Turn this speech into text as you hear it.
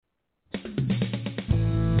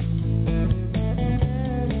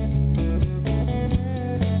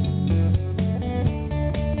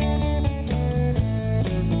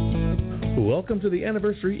welcome to the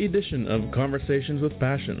anniversary edition of Conversations with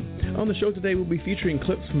Passion. On the show today, we'll be featuring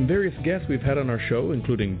clips from various guests we've had on our show,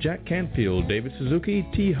 including Jack Canfield, David Suzuki,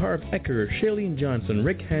 T. Harv Eker, Shailene Johnson,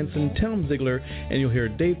 Rick Hansen, Tom Ziegler, and you'll hear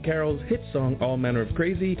Dave Carroll's hit song All Manner of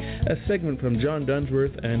Crazy, a segment from John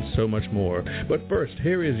Dunsworth, and so much more. But first,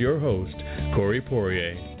 here is your host, Corey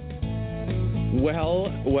Poirier.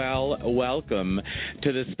 Well, welcome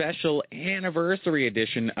to the special anniversary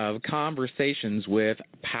edition of Conversations with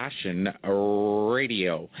Passion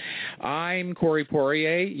Radio. I'm Corey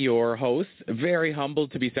Poirier, your host. Very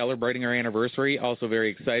humbled to be celebrating our anniversary, also very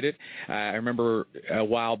excited. I remember a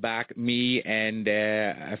while back, me and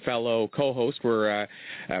a fellow co-host were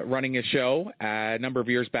running a show a number of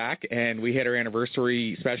years back, and we hit our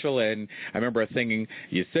anniversary special, and I remember us singing,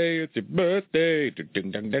 "You say it's your birthday,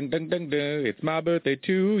 ding, ding, ding, ding, ding, ding. It's my birthday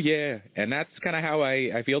too, yeah." And that's kind of how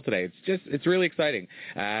I feel today. It's really exciting.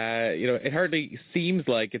 It hardly seems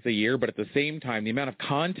like it's a year, but at the same time, the amount of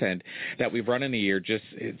content that we've run in a year,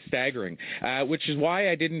 it's staggering, which is why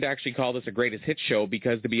I didn't actually call this a greatest hits show,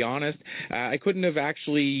 because to be honest, I couldn't have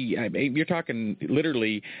actually, you're talking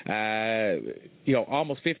literally,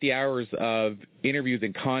 almost 50 hours of interviews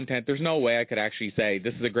and content. There's no way I could actually say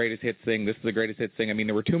this is the greatest hits thing, this is the greatest hits thing. I mean,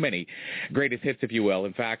 there were too many greatest hits, if you will.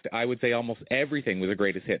 In fact, I would say almost everything was a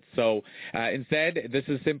greatest hits. So instead, this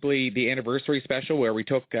is simply the anniversary special where we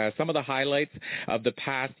took some of the highlights of the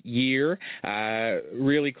past year,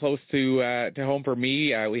 really close to home for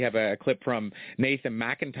me. We have a clip from Nathan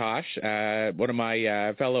McIntosh, one of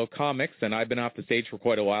my fellow comics, and I've been off the stage for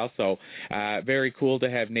quite a while, so very cool to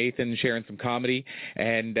have Nathan sharing some comedy.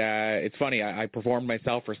 And it's funny, I performed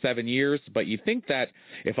myself for 7 years, but you'd think that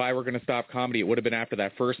if I were going to stop comedy, it would have been after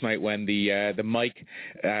that first night when the mic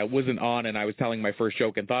wasn't on and I was telling my first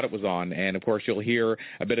joke and thought it was on. And of course, you'll hear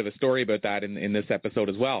a bit of a story about that in this episode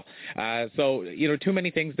as well. So too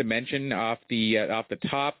many things to mention off the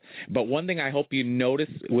top. But one thing I hope you notice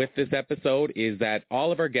with this episode is that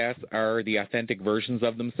all of our guests are the authentic versions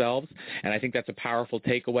of themselves, and I think that's a powerful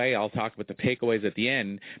takeaway. I'll talk about the takeaways at the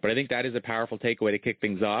end, but I think that is a powerful takeaway to kick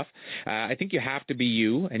things off. I think you have to be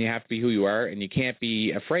you, and you have to be who you are, and you can't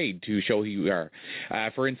be afraid to show who you are.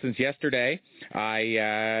 For instance, yesterday,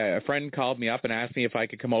 a friend called me up and asked me if I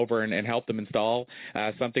could come over and help them install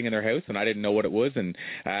something in their house, and I didn't know what it was, and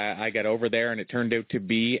I got over there, and it turned out to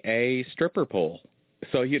be a stripper pole.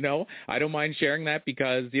 So, I don't mind sharing that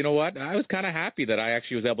because, you know what, I was kind of happy that I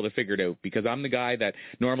actually was able to figure it out, because I'm the guy that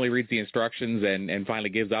normally reads the instructions and finally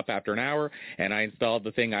gives up after an hour, and I installed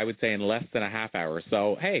the thing, I would say, in less than a half hour.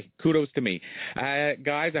 So, hey, kudos to me.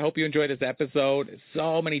 Guys, I hope you enjoyed this episode.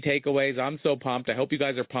 So many takeaways. I'm so pumped. I hope you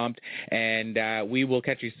guys are pumped, and we will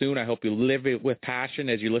catch you soon. I hope you live it with passion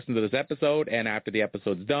as you listen to this episode and after the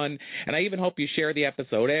episode's done, and I even hope you share the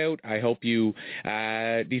episode out. I hope you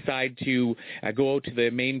decide to go out to the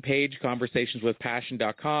main page,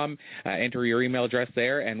 conversationswithpassion.com, enter your email address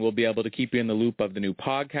there, and we'll be able to keep you in the loop of the new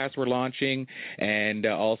podcast we're launching, and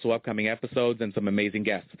also upcoming episodes and some amazing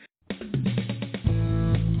guests.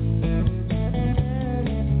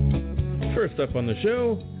 First up on the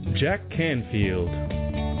show, Jack Canfield.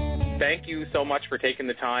 Thank you so much for taking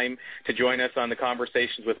the time to join us on the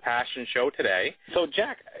Conversations with Passion show today. So,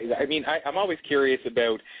 Jack, I'm always curious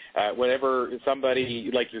about whenever somebody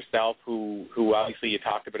like yourself, who obviously you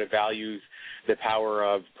talked about, it values the power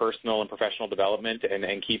of personal and professional development and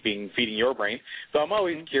feeding your brain. So I'm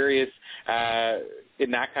always curious in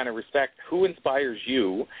that kind of respect, who inspires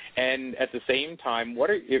you? And at the same time,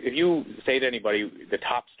 if you say to anybody the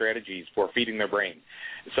top strategies for feeding their brain?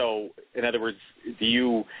 So, in other words, do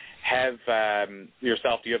you have do you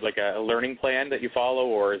have like a learning plan that you follow,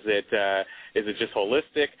 or is it just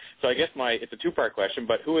holistic? So I guess it's a two-part question,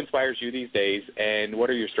 but who inspires you these days, and what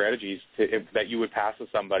are your strategies that you would pass to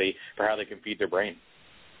somebody for how they can feed their brain?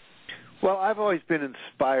 Well, I've always been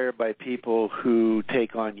inspired by people who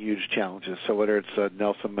take on huge challenges. So whether it's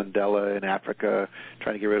Nelson Mandela in Africa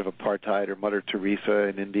trying to get rid of apartheid, or Mother Teresa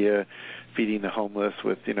in India feeding the homeless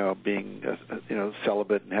with, being,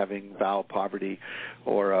 celibate and having vow poverty,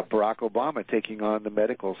 or Barack Obama taking on the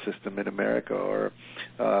medical system in America, or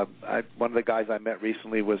one of the guys I met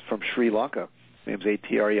recently was from Sri Lanka. His name's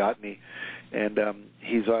A.T. Ariadne, and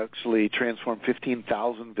he's actually transformed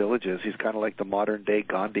 15,000 villages. He's kind of like the modern-day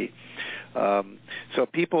Gandhi. So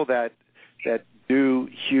people that do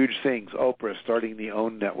huge things. Oprah starting the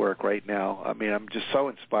OWN network right now. I'm just so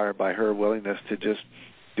inspired by her willingness to just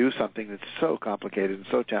do something that's so complicated and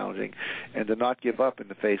so challenging, and to not give up in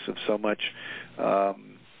the face of so much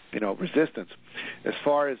resistance. As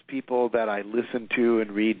far as people that I listen to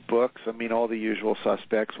and read books, I mean, all the usual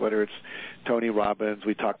suspects, whether it's Tony Robbins,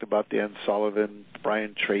 we talked about Dan Sullivan,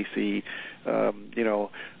 Brian Tracy,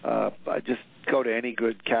 I just go to any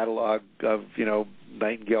good catalog of,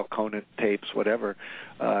 Nightingale Conant tapes, whatever.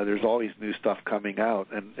 There's always new stuff coming out,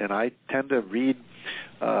 and I tend to read,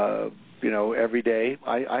 every day.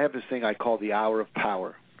 I have this thing I call the Hour of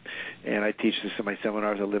Power, and I teach this in my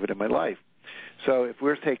seminars. I live it in my life. So if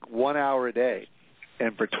we're to take 1 hour a day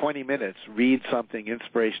and for 20 minutes read something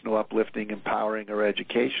inspirational, uplifting, empowering, or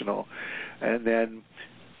educational, and then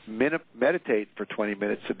meditate for 20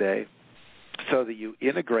 minutes a day, so that you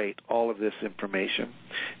integrate all of this information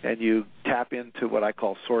and you tap into what I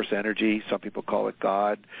call source energy. Some people call it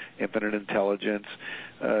God, infinite intelligence,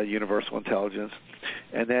 universal intelligence.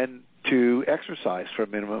 And then to exercise for a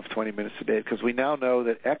minimum of 20 minutes a day, because we now know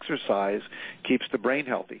that exercise keeps the brain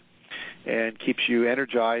healthy and keeps you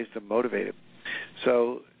energized and motivated.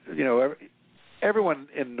 So, everyone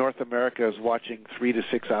in North America is watching 3 to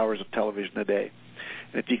 6 hours of television a day.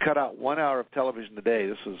 And if you cut out 1 hour of television a day,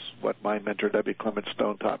 this is what my mentor W. Clement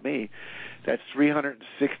Stone taught me, that's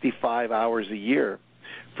 365 hours a year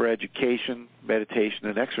for education, meditation,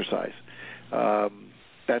 and exercise.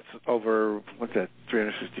 That's over,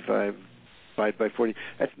 365 divided by 40.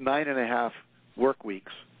 That's 9.5 work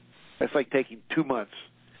weeks. That's like taking 2 months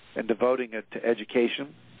and devoting it to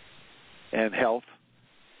education and health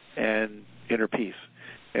and inner peace.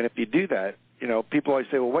 And if you do that, people always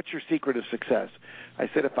say, well, what's your secret of success? I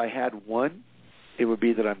said if I had one, it would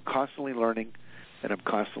be that I'm constantly learning and I'm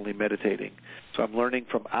constantly meditating. So I'm learning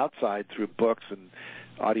from outside through books and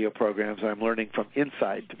audio programs, and I'm learning from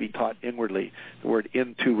inside to be taught inwardly. The word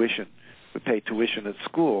intuition. We pay tuition at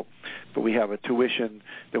school, but we have a tuition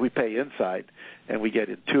that we pay inside, and we get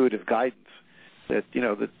intuitive guidance. That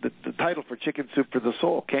the title for Chicken Soup for the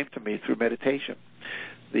Soul came to me through meditation.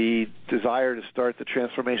 The desire to start the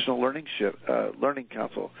Transformational Learning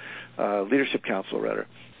Council, Leadership Council,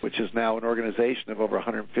 which is now an organization of over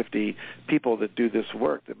 150 people that do this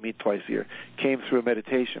work, that meet twice a year, came through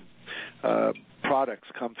meditation. Products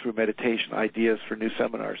come through meditation, ideas for new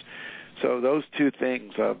seminars. So those two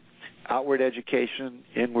things, outward education,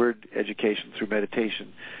 inward education through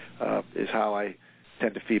meditation, is how I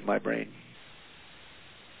tend to feed my brain.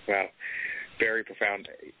 Wow, very profound.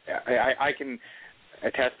 I can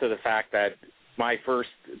attest to the fact that my first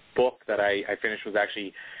book that I finished was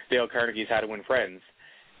actually Dale Carnegie's How to Win Friends,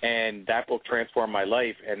 and that book transformed my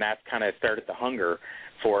life, and that kind of started the hunger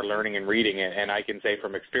for learning and reading. And I can say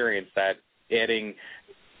from experience that adding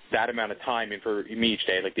that amount of time in for me each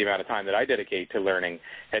day, like the amount of time that I dedicate to learning,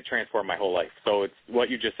 had transformed my whole life. So it's what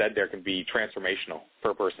you just said there can be transformational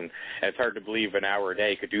per person. And it's hard to believe an hour a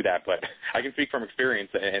day could do that, but I can speak from experience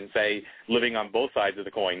and say, living on both sides of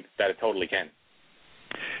the coin, that it totally can.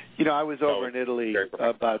 I was over in Italy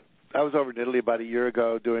about a year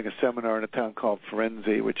ago doing a seminar in a town called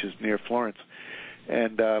Firenze, which is near Florence,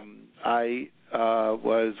 and I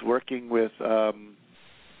was working with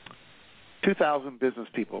 2,000 business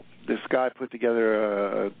people. This guy put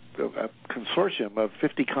together a consortium of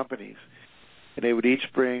 50 companies, and they would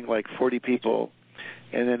each bring like 40 people,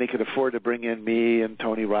 and then they could afford to bring in me and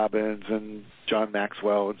Tony Robbins and John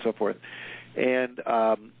Maxwell and so forth. And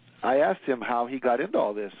I asked him how he got into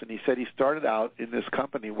all this, and he said he started out in this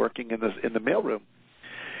company working in the mailroom,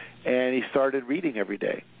 and he started reading every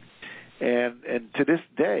day. And to this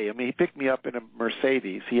day, I mean, he picked me up in a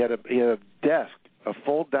Mercedes. He had a desk, a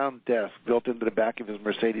fold-down desk built into the back of his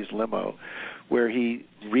Mercedes limo, where he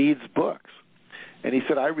reads books. And he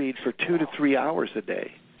said, I read for 2 to 3 hours a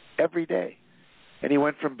day, every day. And he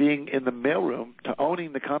went from being in the mailroom to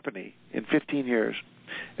owning the company in 15 years,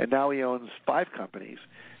 and now he owns 5 companies.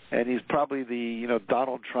 And he's probably the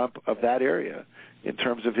Donald Trump of that area in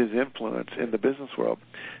terms of his influence in the business world.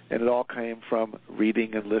 And it all came from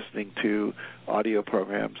reading and listening to audio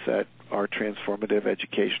programs that are transformative,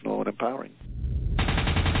 educational, and empowering.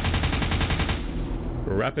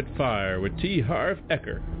 Rapid Fire with T. Harv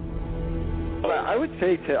Eker. Well, I would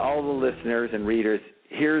say to all the listeners and readers,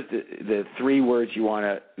 here's the 3 words you want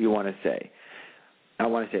to say. I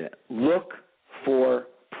want to say that. Look for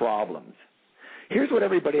problems. Here's what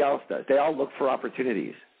everybody else does. They all look for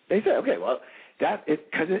opportunities. They say, okay, well, because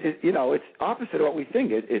it's opposite of what we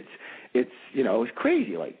think. It's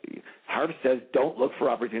crazy. Like Harv says, don't look for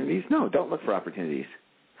opportunities. No, don't look for opportunities.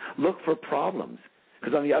 Look for problems,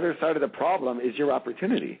 because on the other side of the problem is your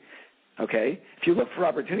opportunity. Okay? If you look for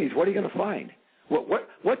opportunities, what are you going to find?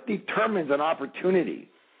 What determines an opportunity?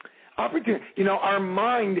 Opportunity. Our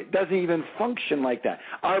mind doesn't even function like that.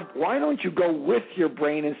 Why don't you go with your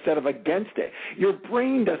brain instead of against it? Your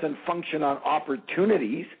brain doesn't function on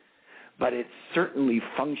opportunities, but it certainly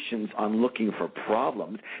functions on looking for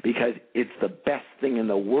problems because it's the best thing in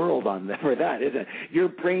the world for that, isn't it? Your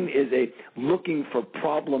brain is a looking for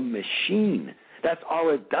problem machine. That's all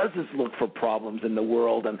it does is look for problems in the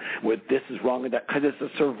world and with this is wrong with that because it's a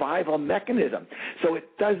survival mechanism. So it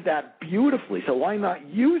does that beautifully. So why not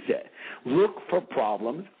use it? Look for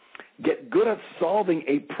problems, get good at solving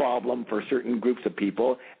a problem for certain groups of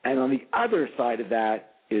people, and on the other side of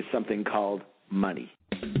that is something called money.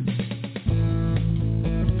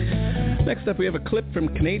 Next up, we have a clip from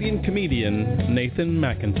Canadian comedian Nathan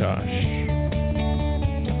McIntosh.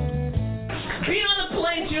 Being on the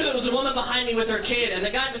plane, too, there was a woman behind me with her kid, and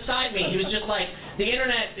the guy beside me, he was just like, the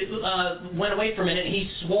internet went away for a minute, and he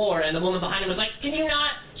swore, and the woman behind him was like, can you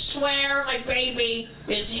not swear? My baby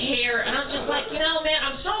is here. And I was just like, man,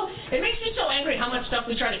 it makes me so angry how much stuff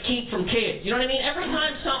we try to keep from kids. You know what I mean? Every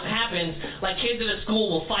time something happens, like kids at a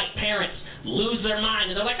school will fight parents, lose their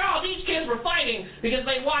mind, and they're like, oh, these kids were fighting because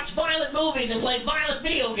they watch violent movies and play violent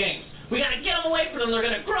video games. We got to get them away from them. They're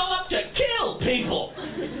going to grow up to kill people.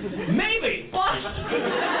 Maybe. But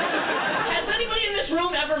has anybody in this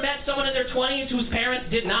room ever met someone in their 20s whose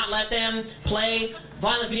parents did not let them play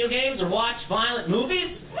violent video games or watch violent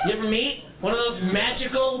movies? You ever meet one of those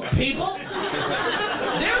magical people?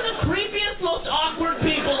 They're the creepiest, most awkward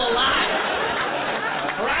people alive.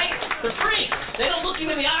 Right? They're freaks. They don't look you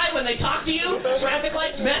in the eye when they talk to you. Traffic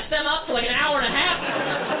lights mess them up for like an hour and a half.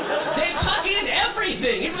 They tuck in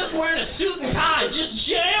everything. Even if wearing a suit and tie, just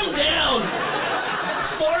jam down.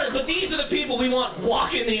 But these are the people we want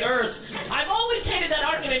walking the earth. I've always hated that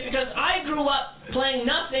argument because I grew up playing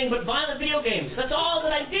nothing but violent video games. That's all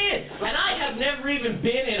that I did. And I have never even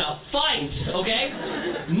been in a fight, okay?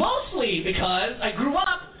 Mostly because I grew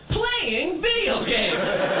up playing video games.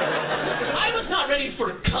 I was not ready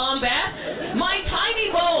for combat. My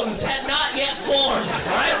tiny bones had not yet formed,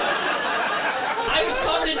 all right? I was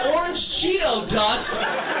covered in orange Cheeto dust,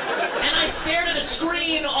 and I stared at a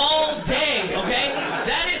screen all day, okay?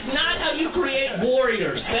 That is not how you create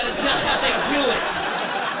warriors. That is not how they do it.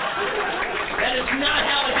 That is not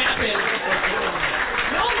how it happens.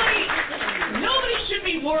 Nobody should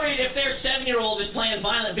be worried if their 7-year-old is playing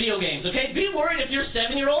violent video games, okay? Be worried if your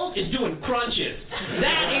 7-year-old is doing crunches.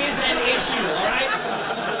 That is an issue, all right?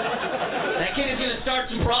 That kid is going to start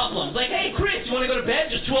some problems. Like, hey, Chris, you want to go to bed?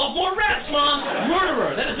 Just 12 more reps, Mom.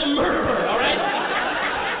 Murderer. That is a murderer, all right?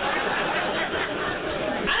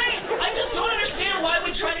 I just don't understand why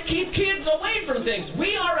we try to keep kids away from things.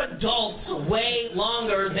 We are adults way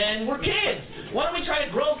longer than we're kids. Why don't we try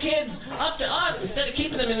to grow kids up to us instead of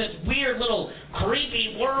keeping them in this weird little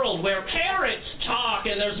creepy world where parrots talk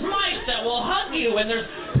and there's mice that will hug you and there's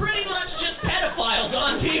pretty much just pedophiles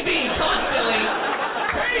on TV constantly.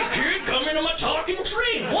 Hey, kid, come into my talking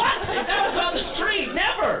tree. What? That was on the street.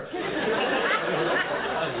 Never.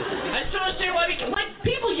 I just don't understand why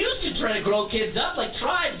people used to try to grow kids up. Like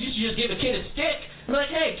tribes used to just give a kid a stick and be like,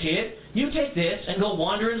 hey, kid, you take this and go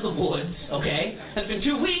wander into the woods, okay? And in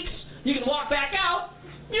 2 weeks, you can walk back out.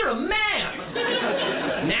 You're a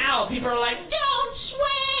man. Now people are like, don't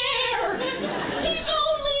swear. He's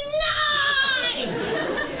only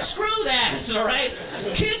 9. Screw that, all right?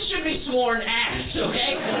 Kids should be sworn ass,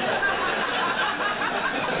 okay?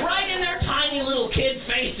 Right in their tiny little kid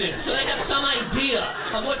faces so they have some idea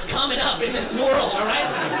of what's coming up in this world, all right?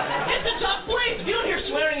 It's a tough place. If you don't hear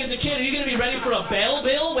swearing as a kid, are you going to be ready for a bail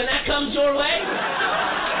bill when that comes your way?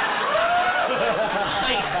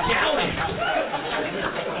 I doubt it.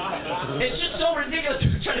 It's just so ridiculous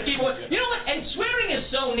to try to keep away. You know what? And swearing is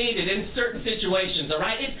so needed in certain situations, all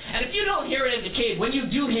right? And if you don't hear it as a kid, when you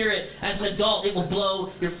do hear it as an adult, it will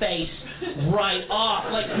blow your face right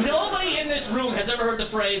off. Like, nobody in this room has ever heard the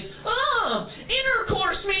phrase,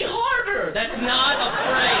 intercourse me harder. That's not a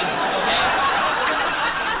phrase, okay?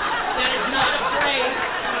 That is not a phrase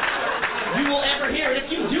you will ever hear. And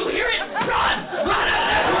if you do hear it, run! Run out of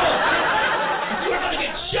that room! You're going to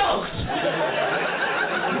get choked.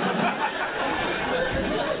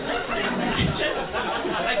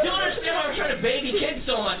 I don't understand why we're trying to baby kids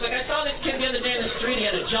so much. Like, I saw this kid the other day in the street. He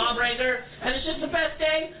had a jawbreaker, and it's just the best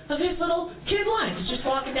day of his little kid life. He's just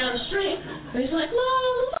walking down the street, and he's like, la,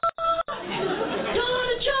 la, got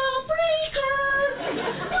a jawbreaker,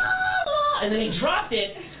 la, la. And then he dropped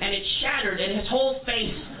it, and it shattered, and his whole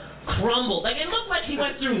face crumbled. Like, it looked like he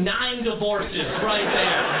went through 9 divorces right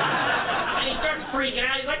there. And he starts freaking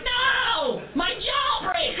out. He's like, no! My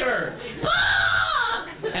jawbreaker! Ah!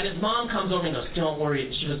 And his mom comes over and goes, don't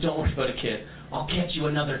worry. She goes, don't worry about it, kid. I'll get you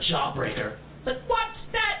another jawbreaker. Like, what's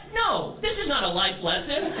that? No, this is not a life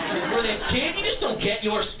lesson for this kid. You just don't get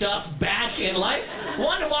your stuff back in life. I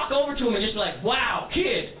wanted to walk over to him and just be like, wow,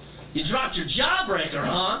 kid, you dropped your jawbreaker,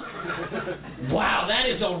 huh? Wow, that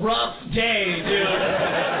is a rough day, dude.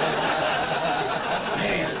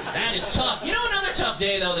 Man, that is tough. You know another tough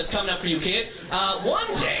day, though, that's coming up for you, kid?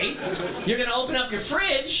 One day, you're going to open up your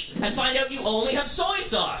fridge and find out you only have soy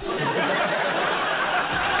sauce.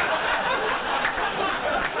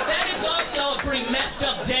 That is also a pretty messed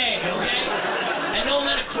up day, okay? And no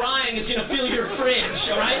amount of crying is going to fill your fridge,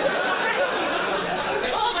 all right?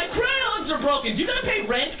 Oh, my crayons are broken. You got to pay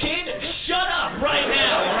rent, kid? Shut up right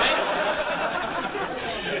now, all right?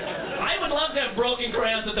 I would love to have broken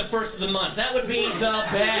crayons at the first of the month. That would be the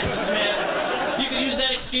best, man. You could use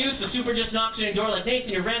that excuse. The super just knocks on your door like, Nathan,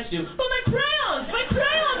 your rent's due. But my crayons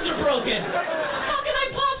are broken. How can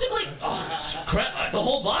I possibly... Oh, crap, the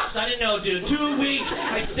whole box? I didn't know, dude. 2-week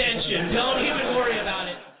extension. Don't even worry about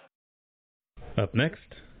it. Up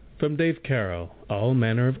next, from Dave Carroll, All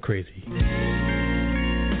Manner of Crazy.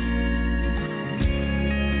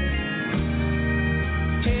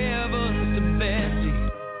 Heavens to Betsy,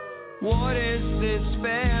 what is this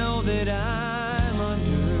spell that I'm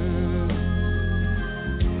under?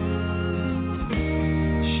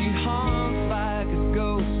 She haunts like a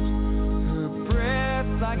ghost, her breath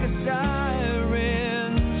like a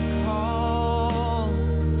siren's call.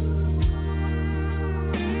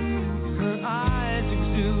 Her eyes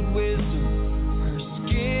exude wisdom, her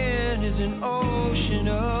skin is an ocean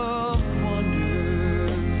of wonder.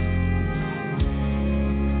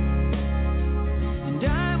 And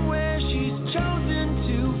I'm where she's chosen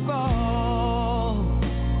to fall.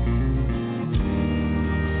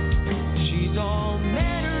 She's all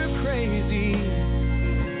manner crazy,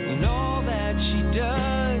 and all that she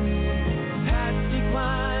does. Patsy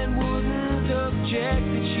Cline wouldn't object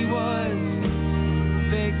that she was.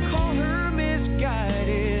 They call her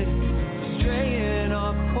misguided, straying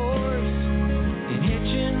off course, and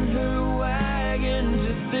hitching her wagon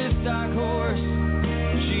to this dark horse.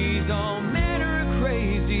 She's all manner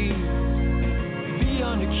crazy,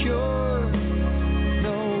 beyond a cure.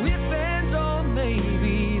 No ifs, ands, or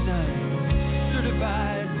maybes. I'm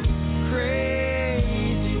certified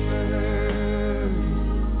crazy for her.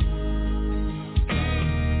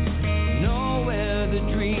 Nowhere the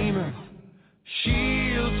dreamer,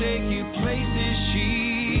 she'll take you places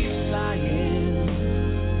she's flying.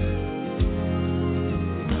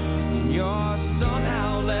 And you're somehow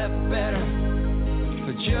left better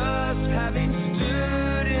for just having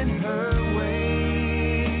stood in her way.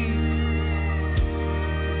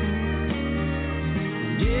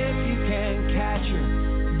 And if you can't catch her,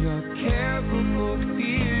 you're careful for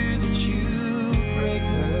fear that you break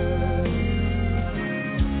her.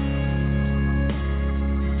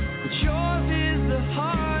 But yours is the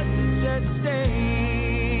heart that said stay.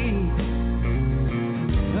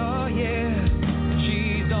 Oh yeah,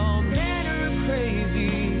 she's all manner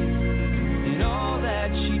crazy, and all that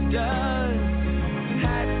she does.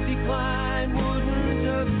 Patsy Cline wouldn't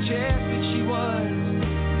object that she was.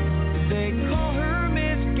 They call her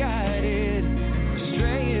misguided,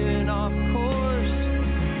 straying off course,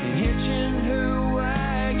 and hitching her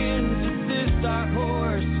wagon to this dark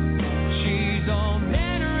horse. She's all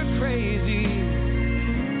manner crazy,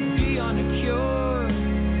 beyond a cure.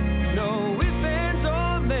 No ifs, ands,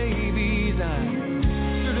 or maybes. I'm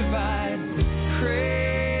certified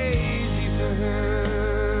crazy for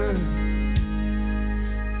her.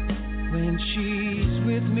 When she's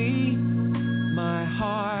with me, my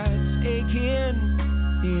heart's aching,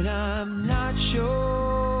 and I'm not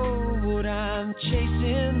sure what I'm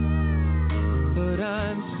chasing, but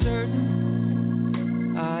I'm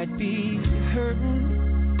certain I'd be hurting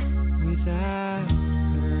without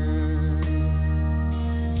her.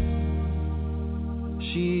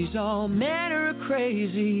 She's all manner of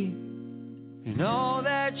crazy, and all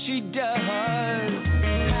that she does.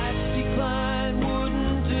 Patsy Cline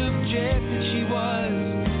wouldn't object that she was.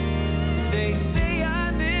 They say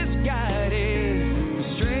I'm misguided,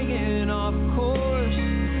 straying off course,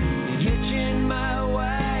 and hitching my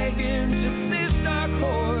wagon to this dark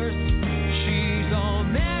horse. She's all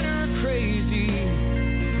manner crazy,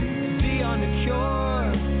 beyond a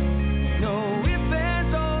cure. No ifs,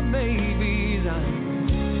 ands, or maybes. I'm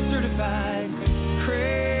certified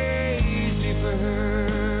crazy for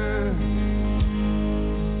her.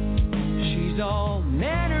 She's all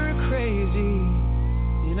manner crazy,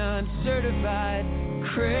 and I'm certified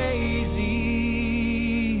crazy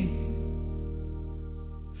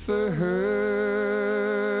for her.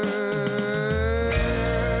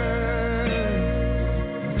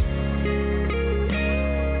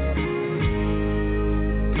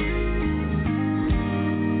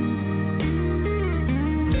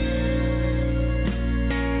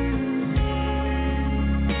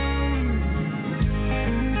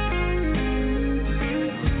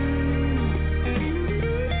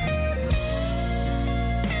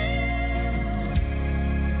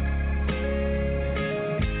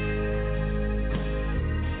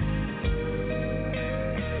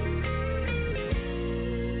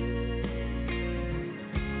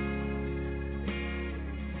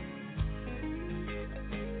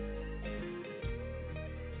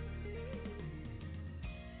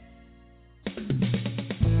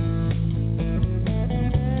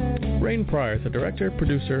 Rain Pryor is a director,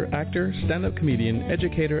 producer, actor, stand-up comedian,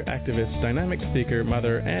 educator, activist, dynamic speaker,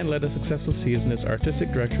 mother, and led a successful season as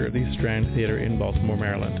artistic director of the Strand Theatre in Baltimore,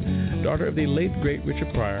 Maryland. Daughter of the late, great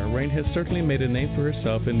Richard Pryor, Rain has certainly made a name for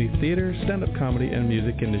herself in the theatre, stand-up comedy, and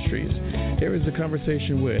music industries. Here is the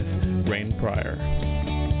conversation with Rain Pryor.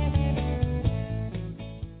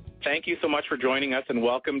 Thank you so much for joining us, and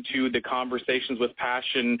welcome to the Conversations with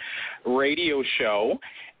Passion radio show.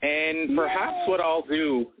 And perhaps what I'll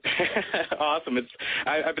do, awesome.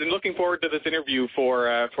 I've been looking forward to this interview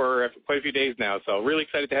for quite a few days now, so really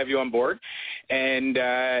excited to have you on board, and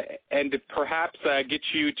to perhaps get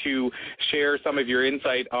you to share some of your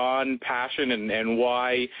insight on passion and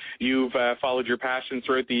why you've followed your passions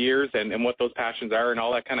throughout the years and what those passions are and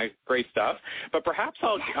all that kind of great stuff. But perhaps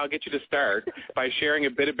I'll get you to start by sharing a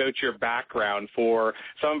bit about your background for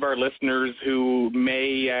some of our listeners who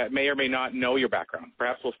may or may not know your background.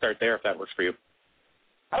 Perhaps we'll start there if that works for you.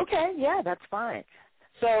 Okay, yeah, that's fine.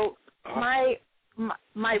 So my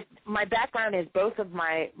background is both of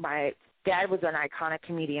my dad was an iconic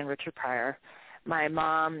comedian, Richard Pryor. My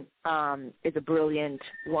mom is a brilliant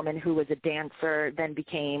woman who was a dancer, then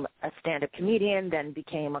became a stand-up comedian, then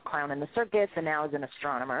became a clown in the circus, and now is an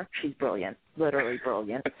astronomer. She's brilliant, literally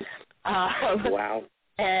brilliant. Wow.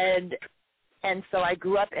 And so I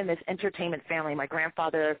grew up in this entertainment family. My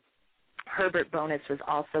grandfather, Herbert Bonus, was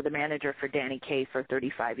also the manager for Danny Kaye for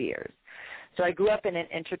 35 years. So I grew up in an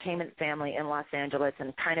entertainment family in Los Angeles,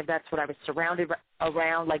 and kind of that's what I was surrounded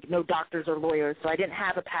around, like no doctors or lawyers. So I didn't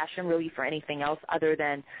have a passion really for anything else other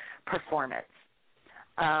than performance.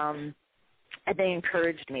 And they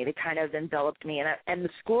encouraged me. They kind of enveloped me. And the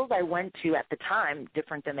schools I went to at the time,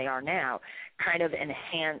 different than they are now, kind of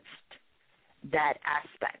enhanced that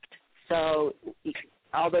aspect. So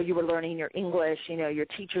although you were learning your English, your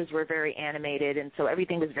teachers were very animated, and so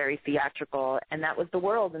everything was very theatrical, and that was the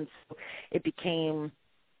world, and so it became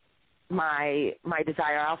my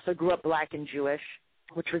desire. I also grew up Black and Jewish,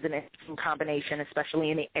 which was an interesting combination,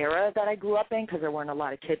 especially in the era that I grew up in, because there weren't a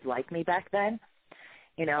lot of kids like me back then.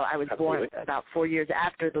 I was born about 4 years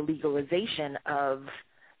after the legalization of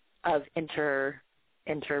interracial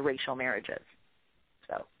marriages.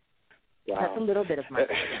 So that's a little bit of my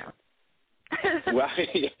background. Well,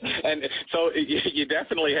 and so you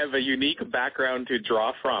definitely have a unique background to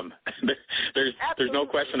draw from. There's no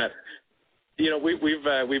question that.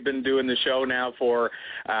 We've been doing the show now for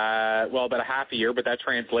about a half a year, but that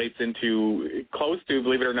translates into close to,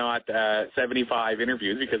 believe it or not, 75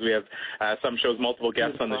 interviews, because we have some shows multiple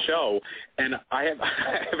guests on the show, and I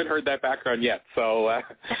haven't heard that background yet. So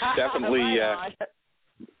definitely.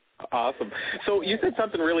 Awesome. So you said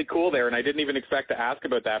something really cool there, and I didn't even expect to ask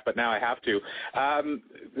about that, but now I have to.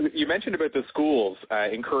 You mentioned about the schools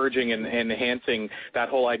encouraging and enhancing that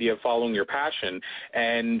whole idea of following your passion,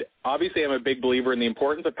 and obviously I'm a big believer in the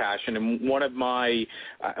importance of passion, and one of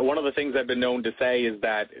the things I've been known to say is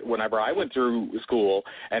that whenever I went through school,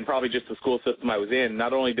 and probably just the school system I was in,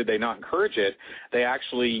 not only did they not encourage it, they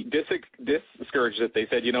actually discouraged it. They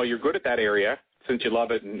said, you're good at that area, since you love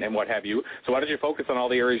it and what have you, so why don't you focus on all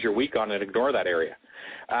the areas you're weak on and ignore that area?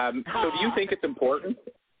 So do you think it's important?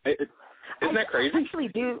 Isn't that crazy?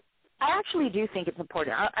 I actually do think it's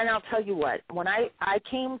important, and I'll tell you what. When I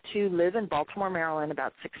came to live in Baltimore, Maryland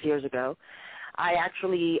about 6 years ago, I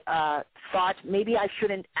actually thought maybe I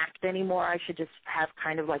shouldn't act anymore. I should just have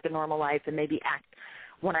kind of like a normal life and maybe act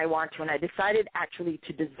when I want to, and I decided actually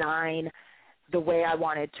to design the way I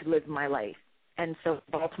wanted to live my life. And so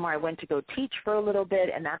Baltimore, I went to go teach for a little bit,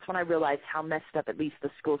 and that's when I realized how messed up at least the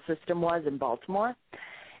school system was in Baltimore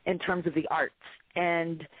in terms of the arts.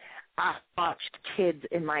 And I watched kids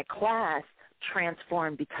in my class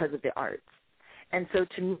transform because of the arts. And so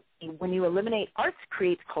to me, when you eliminate arts,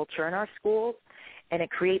 creates culture in our schools, and it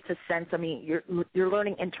creates a sense, you're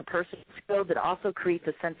learning interpersonal skills. It also creates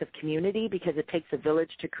a sense of community because it takes a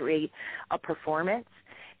village to create a performance.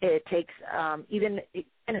 It takes, even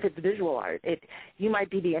if it's visual art, you might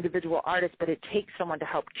be the individual artist, but it takes someone to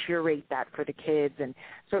help curate that for the kids. And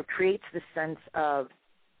so it creates this sense of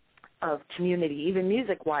community. Even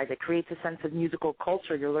music-wise, it creates a sense of musical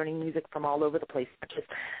culture. You're learning music from all over the place, not just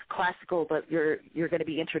classical, but you're going to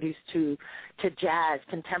be introduced to jazz,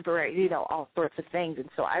 contemporary, all sorts of things. And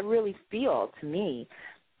so I really feel, to me,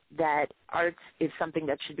 that arts is something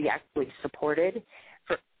that should be actually supported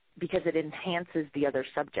because it enhances the other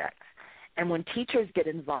subjects. And when teachers get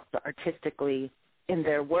involved artistically in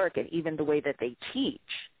their work and even the way that they teach,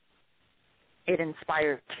 it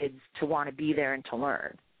inspires kids to want to be there and to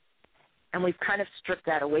learn. And we've kind of stripped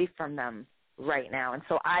that away from them right now. And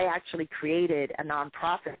so I actually created a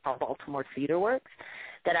nonprofit called Baltimore Theater Works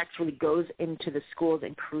that actually goes into the schools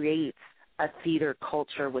and creates a theater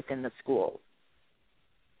culture within the schools.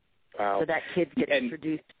 Wow. So that kids get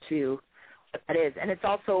introduced to what that is. And it's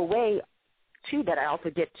also a way, too, that I also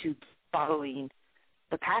get to following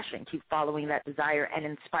the passion, keep following that desire, and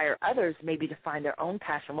inspire others maybe to find their own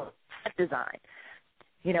passion with that design,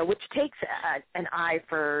 which takes an eye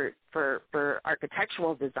for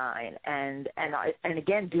architectural design and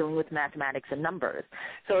again, dealing with mathematics and numbers.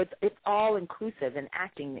 So it's all inclusive. In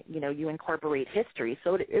acting, you incorporate history.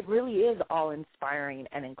 So it really is all inspiring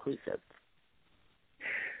and inclusive.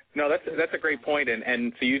 No, that's a great point,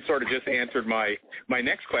 and so you sort of just answered my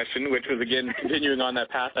next question, which was, again, continuing on that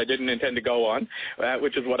path I didn't intend to go on,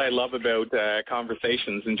 which is what I love about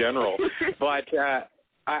conversations in general. But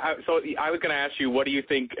so I was going to ask you, what do you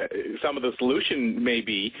think some of the solution may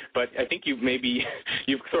be? But I think you've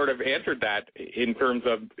sort of answered that in terms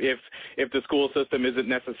of if the school system isn't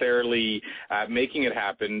necessarily making it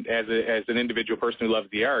happen, as an individual person who loves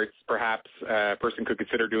the arts, perhaps a person could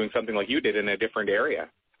consider doing something like you did in a different area.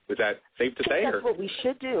 Is that safe to say? That's what we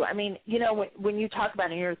should do. I mean, when you talk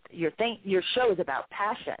about your show is about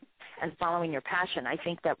passion and following your passion. I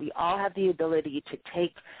think that we all have the ability to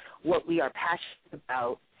take what we are passionate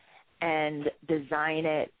about and design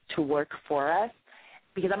it to work for us.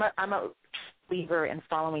 Because I'm a believer in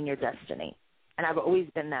following your destiny, and I've always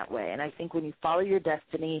been that way. And I think when you follow your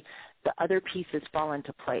destiny, the other pieces fall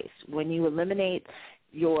into place. When you eliminate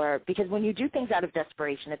because when you do things out of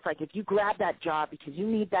desperation, it's like if you grab that job because you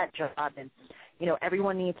need that job and,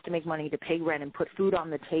 everyone needs to make money to pay rent and put food on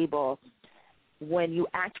the table. When you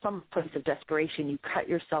act from a place of desperation, you cut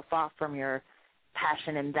yourself off from your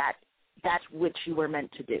passion and that's which you were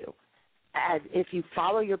meant to do. As if you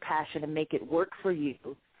follow your passion and make it work for you,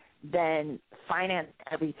 then finance,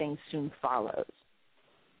 everything soon follows.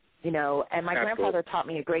 And my grandfather taught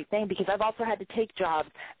me a great thing, because I've also had to take jobs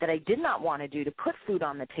that I did not want to do to put food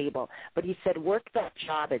on the table. But he said, work that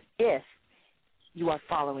job as if you are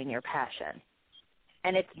following your passion.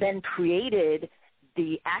 And it's then created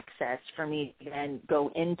the access for me to then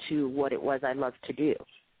go into what it was I loved to do,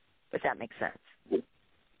 if that makes sense.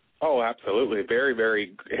 Oh, absolutely. Very,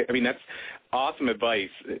 very, that's awesome advice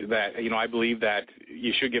that, I believe that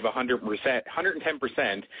you should give 100%,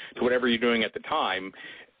 110% to whatever you're doing at the time.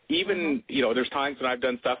 Even, there's times when I've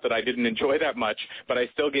done stuff that I didn't enjoy that much, but I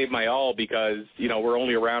still gave my all because, we're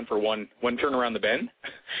only around for one turn around the bend.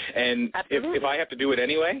 And if I have to do it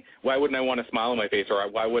anyway, why wouldn't I want a smile on my face, or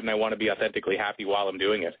why wouldn't I want to be authentically happy while I'm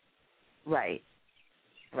doing it? Right.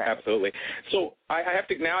 Absolutely. So I have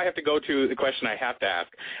to go to the question I have to ask,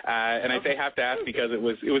 and I say have to ask because it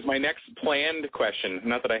was my next planned question.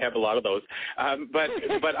 Not that I have a lot of those, but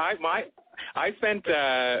I spent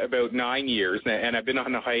about 9 years, and I've been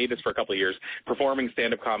on a hiatus for a couple of years, performing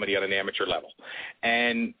stand-up comedy on an amateur level.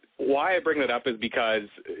 And why I bring that up is because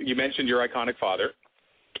you mentioned your iconic father,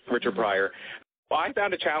 Richard Pryor. I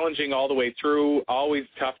found it challenging all the way through, always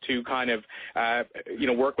tough to kind of,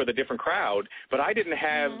 work with a different crowd, but I didn't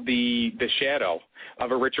have the shadow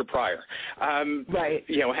of a Richard Pryor,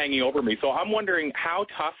 hanging over me. So I'm wondering, how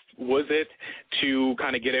tough was it to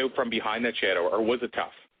kind of get out from behind that shadow, or was it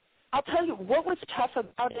tough? I'll tell you what was tough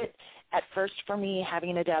about it at first for me,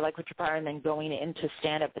 having a dad like Richard Pryor and then going into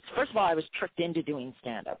stand-up. First of all, I was tricked into doing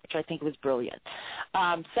stand-up, which I think was brilliant.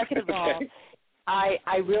 Second of all,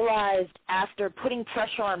 I realized after putting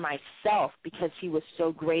pressure on myself because he was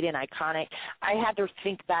so great and iconic, I had to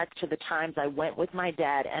think back to the times I went with my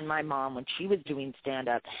dad and my mom when she was doing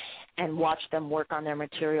stand-up and watched them work on their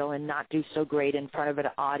material and not do so great in front of an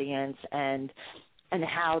audience, and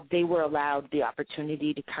how they were allowed the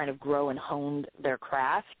opportunity to kind of grow and hone their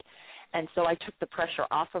craft. And so I took the pressure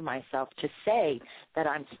off of myself to say that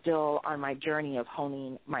I'm still on my journey of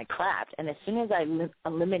honing my craft. And as soon as I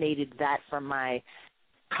eliminated that from my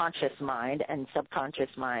conscious mind and subconscious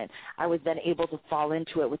mind, I was then able to fall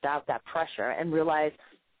into it without that pressure and realize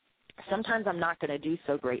sometimes I'm not going to do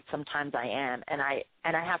so great, sometimes I am, and I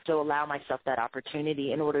have to allow myself that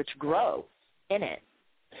opportunity in order to grow in it,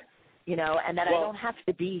 and that I don't have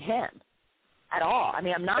to be him at all. I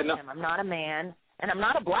mean, I'm not him. I'm not a man. And I'm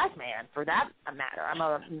not a black man, for that matter. I'm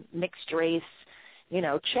a mixed race,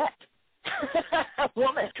 chick,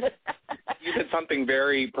 woman. You said something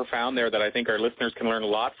very profound there that I think our listeners can learn a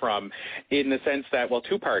lot from, in the sense that,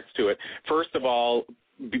 two parts to it. First of all,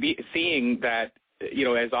 seeing that,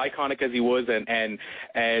 as iconic as he was and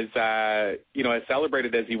as, as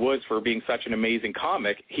celebrated as he was for being such an amazing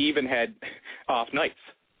comic, he even had off nights.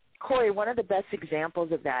 Corey, one of the best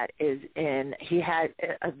examples of that is he had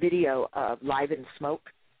a video of Live in Smoke,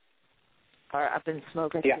 or Up in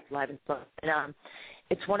Smoke, I think it's Live in Smoke. And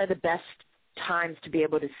it's one of the best times to be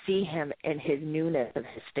able to see him in his newness of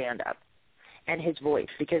his stand-up and his voice,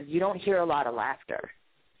 because you don't hear a lot of laughter.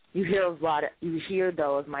 You hear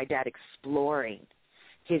though of my dad exploring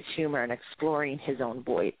his humor and exploring his own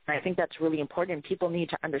voice. And I think that's really important. People need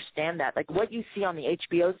to understand that. Like what you see on the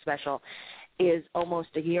HBO special is almost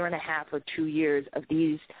a year and a half or 2 years of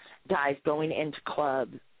these guys going into club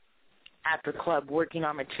after club, working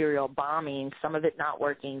on material, bombing, some of it not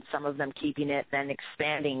working, some of them keeping it, then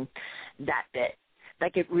expanding that bit.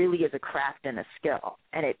 Like it really is a craft and a skill,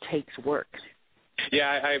 and it takes work.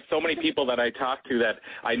 Yeah, I have so many people that I talk to that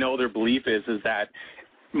I know their belief is that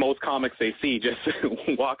most comics they see just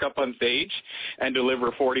walk up on stage and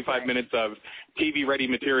deliver 45 minutes of TV-ready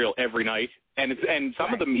material every night. And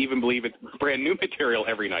some of them even believe it's brand new material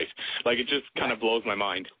every night. Like, it just kind of blows my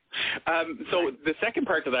mind. So the second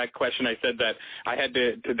part to that question I said that I had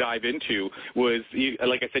to dive into was,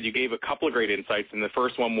 like I said, you gave a couple of great insights, and the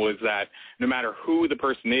first one was that no matter who the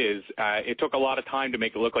person is, it took a lot of time to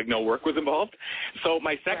make it look like no work was involved. So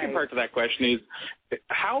my second part to that question is,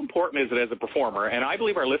 how important is it as a performer? And I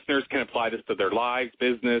believe our listeners can apply this to their lives,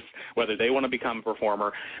 business, whether they want to become a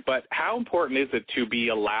performer, but how important is it to be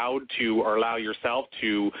allowed to, or allow yourself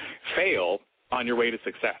to fail on your way to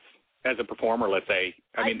success? As a performer, let's say,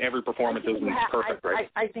 I mean, every performance isn't perfect, right?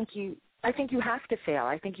 I think you have to fail.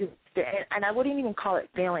 And I wouldn't even call it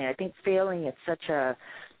failing. I think failing is such a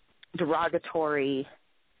derogatory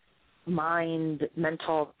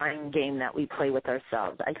mental mind game that we play with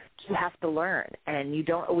ourselves. I think you have to learn, and you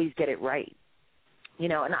don't always get it right. You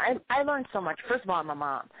know, and I learned so much. First of all, I'm a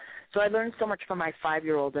mom. So I learned so much from my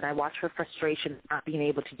 5-year-old, and I watch her frustration not being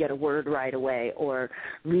able to get a word right away or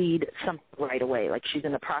read something right away. Like she's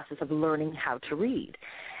in the process of learning how to read.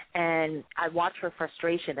 And I watch her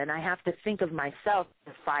frustration, and I have to think of myself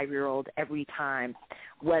as a 5-year-old every time,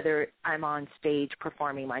 whether I'm on stage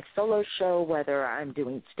performing my solo show, whether I'm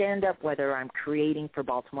doing stand-up, whether I'm creating for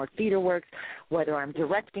Baltimore Theater Works, whether I'm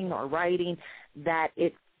directing or writing, that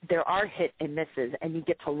there are hit and misses, and you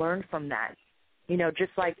get to learn from that. You know,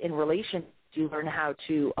 just like in relationships, you learn how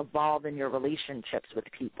to evolve in your relationships with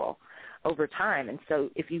people over time. And so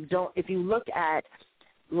if you look at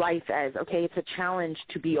life as, okay, it's a challenge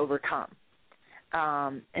to be overcome,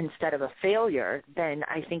 instead of a failure, then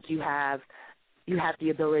I think you have the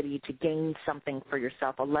ability to gain something for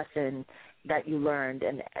yourself, a lesson that you learned,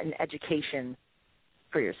 and an education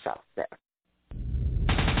for yourself there.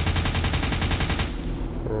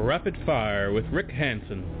 Rapid Fire with Rick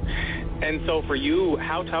Hansen. And so for you,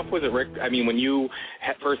 how tough was it, Rick? I mean, when you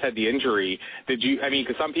first had the injury,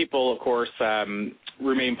 because some people, of course,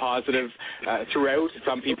 remain positive throughout.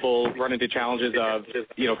 Some people run into challenges of,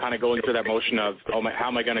 kind of going through that motion of, how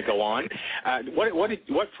am I going to go on?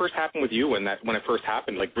 What first happened with you when it first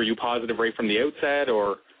happened? Like, were you positive right from the outset,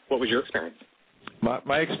 or what was your experience?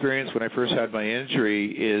 My experience when I first had my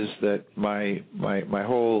injury is that my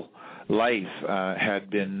whole life had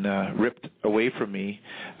been ripped away from me,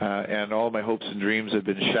 and all my hopes and dreams had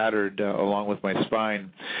been shattered along with my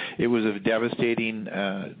spine. It was a devastating,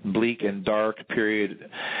 bleak and dark period.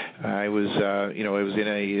 I was, I was in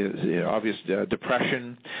a obvious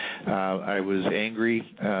depression. I was angry.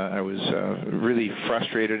 I was really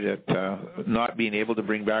frustrated at not being able to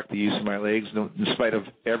bring back the use of my legs, in spite of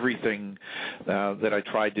everything that I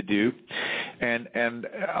tried to do. And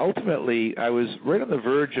ultimately, I was right on the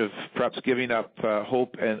verge of perhaps giving up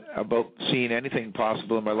hope and about seeing anything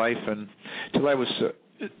possible in my life, until I was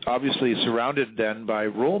obviously surrounded then by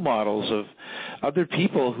role models of other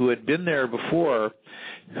people who had been there before,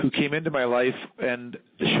 who came into my life and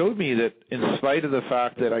showed me that in spite of the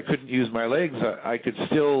fact that I couldn't use my legs, I could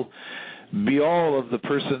still be all of the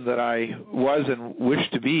person that I was and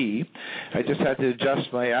wished to be. I just had to adjust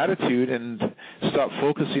my attitude and stop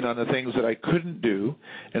focusing on the things that I couldn't do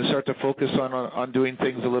and start to focus on doing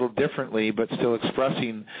things a little differently, but still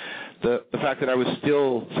expressing the fact that I was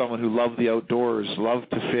still someone who loved the outdoors, loved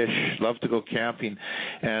to fish, loved to go camping,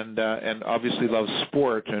 and obviously loved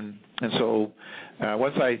sport. And so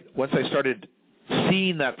once I started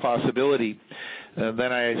seeing that possibility,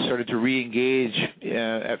 then I started to re-engage,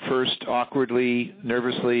 at first awkwardly,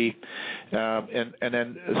 nervously, and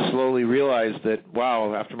then slowly realized that,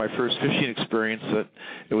 wow, after my first fishing experience, that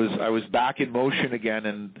I was back in motion again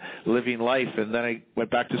and living life. And then I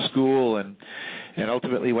went back to school and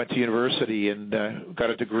ultimately went to university and got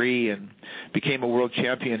a degree and became a world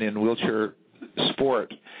champion in wheelchair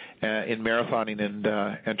sport, in marathoning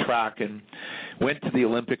and track, and went to the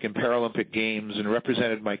Olympic and Paralympic Games and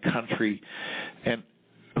represented my country. And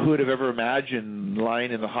who would have ever imagined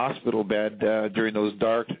lying in the hospital bed during those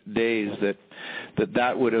dark days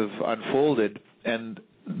that would have unfolded? And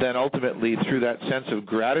then ultimately through that sense of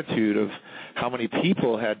gratitude of how many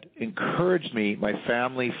people had encouraged me, my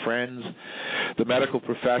family, friends, the medical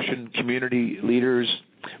profession, community leaders,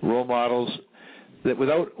 role models, that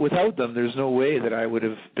without them, there's no way that I would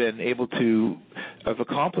have been able to have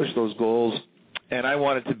accomplished those goals. And I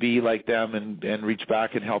wanted to be like them and reach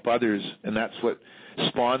back and help others. And that's what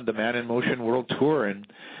spawned the Man in Motion World Tour and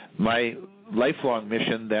my lifelong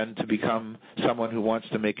mission then to become someone who wants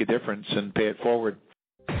to make a difference and pay it forward.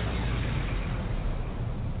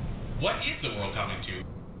 What is the world coming to?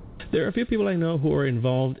 There are a few people I know who are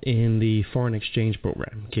involved in the foreign exchange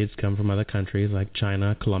program. Kids come from other countries like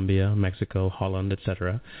China, Colombia, Mexico, Holland,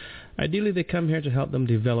 etc. Ideally, they come here to help them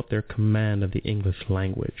develop their command of the English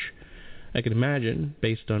language. I can imagine,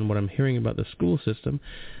 based on what I'm hearing about the school system,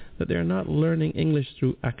 that they are not learning English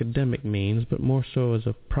through academic means, but more so as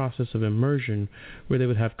a process of immersion where they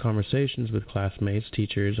would have conversations with classmates,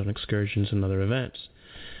 teachers, on excursions and other events.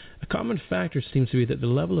 A common factor seems to be that the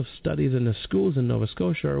level of studies in the schools in Nova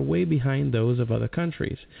Scotia are way behind those of other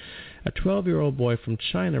countries. A 12-year-old boy from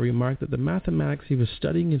China remarked that the mathematics he was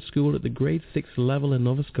studying in school at the grade 6 level in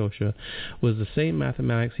Nova Scotia was the same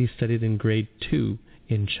mathematics he studied in grade 2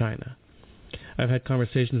 in China. I've had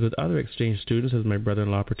conversations with other exchange students as my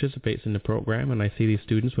brother-in-law participates in the program, and I see these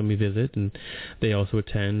students when we visit, and they also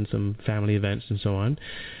attend some family events and so on.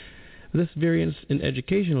 This variance in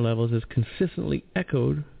education levels is consistently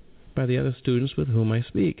echoed by the other students with whom I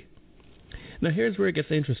speak. Now here's where it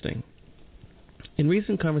gets interesting. In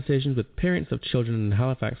recent conversations with parents of children in the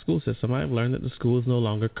Halifax school system, I have learned that the schools no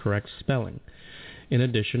longer correct spelling. In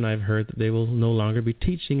addition, I've heard that they will no longer be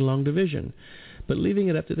teaching long division, but leaving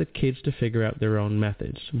it up to the kids to figure out their own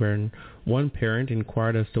methods. When one parent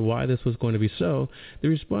inquired as to why this was going to be so, the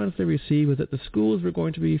response they received was that the schools were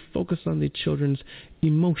going to be focused on the children's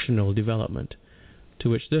emotional development, to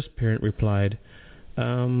which this parent replied,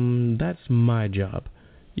 that's my job.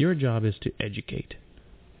 Your job is to educate.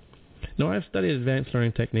 Now, I've studied advanced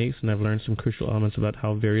learning techniques, and I've learned some crucial elements about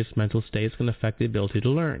how various mental states can affect the ability to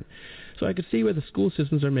learn. So I could see where the school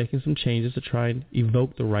systems are making some changes to try and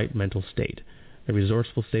evoke the right mental state. A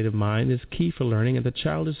resourceful state of mind is key for learning, and the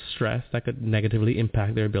child is stressed that could negatively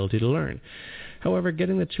impact their ability to learn. However,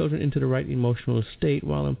 getting the children into the right emotional state,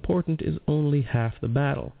 while important, is only half the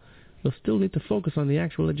battle. They'll still need to focus on the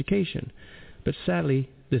actual education. But sadly,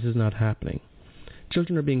 this is not happening.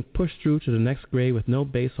 Children are being pushed through to the next grade with no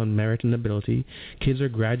base on merit and ability. Kids are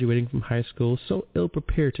graduating from high school so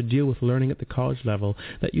ill-prepared to deal with learning at the college level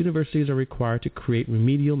that universities are required to create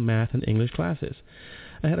remedial math and English classes.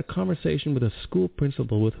 I had a conversation with a school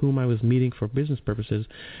principal with whom I was meeting for business purposes,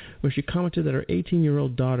 where she commented that her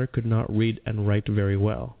 18-year-old daughter could not read and write very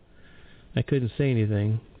well. I couldn't say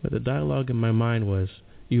anything, but the dialogue in my mind was,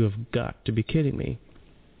 "You have got to be kidding me."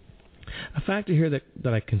 A factor here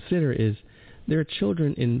that I consider is there are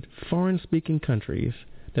children in foreign-speaking countries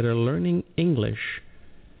that are learning English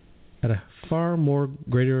at a far more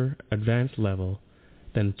greater advanced level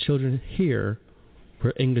than children here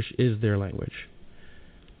where English is their language.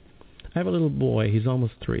 I have a little boy, he's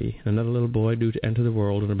almost 3, and another little boy due to enter the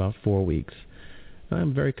world in about 4 weeks.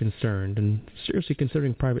 I'm very concerned and seriously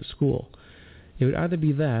considering private school. It would either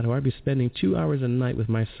be that or I'd be spending 2 hours a night with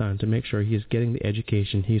my son to make sure he is getting the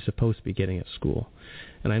education he's supposed to be getting at school.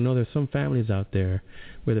 And I know there's some families out there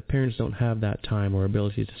where the parents don't have that time or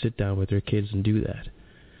ability to sit down with their kids and do that.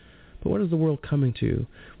 But what is the world coming to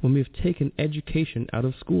when we've taken education out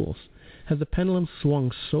of schools? Has the pendulum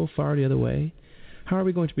swung so far the other way? How are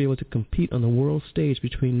we going to be able to compete on the world stage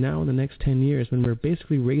between now and the next 10 years when we're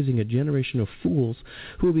basically raising a generation of fools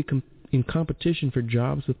who will be in competition for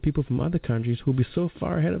jobs with people from other countries who will be so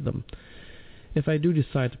far ahead of them? If I do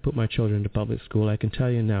decide to put my children into public school, I can tell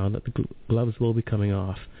you now that the gloves will be coming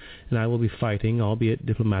off, and I will be fighting, albeit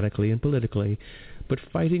diplomatically and politically, but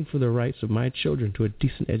fighting for the rights of my children to a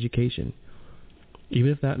decent education. Even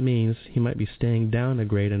if that means he might be staying down a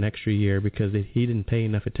grade an extra year because he didn't pay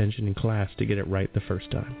enough attention in class to get it right the first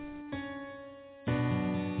time.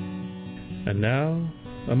 And now,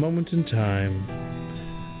 a moment in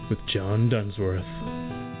time with John Dunsworth.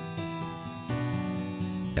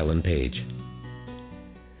 Ellen Page.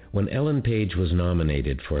 When Ellen Page was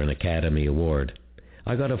nominated for an Academy Award,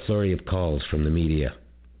 I got a flurry of calls from the media.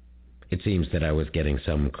 It seems that I was getting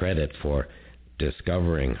some credit for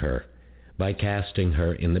discovering her by casting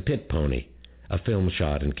her in The Pit Pony, a film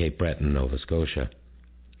shot in Cape Breton, Nova Scotia.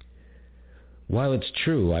 While it's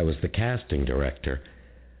true I was the casting director,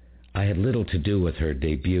 I had little to do with her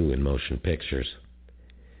debut in motion pictures.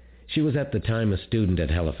 She was at the time a student at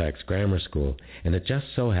Halifax Grammar School, and it just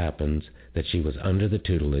so happens that she was under the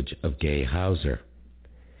tutelage of Gay Hauser.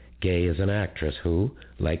 Gay is an actress who,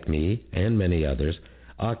 like me and many others,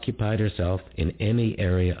 occupied herself in any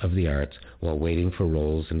area of the arts while waiting for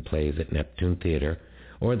roles in plays at Neptune Theatre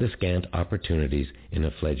or the scant opportunities in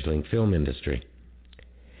a fledgling film industry.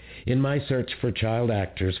 In my search for child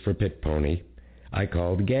actors for Pit Pony, I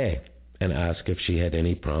called Gay and asked if she had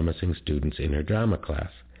any promising students in her drama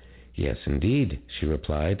class. Yes, indeed, she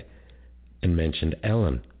replied, and mentioned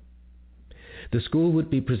Ellen. The school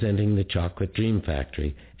would be presenting The Chocolate Dream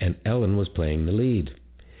Factory, and Ellen was playing the lead.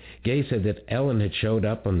 Gay said that Ellen had showed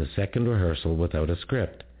up on the second rehearsal without a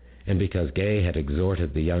script, and because Gay had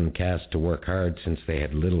exhorted the young cast to work hard since they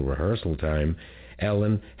had little rehearsal time,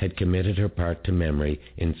 Ellen had committed her part to memory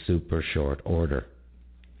in super short order.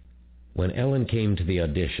 When Ellen came to the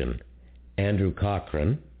audition, Andrew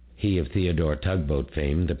Cochran, he of Theodore Tugboat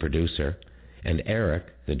fame, the producer, and Eric,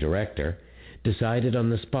 the director, decided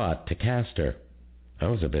on the spot to cast her. I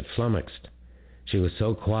was a bit flummoxed. She was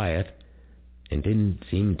so quiet and didn't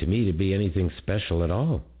seem to me to be anything special at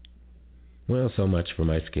all. Well, so much for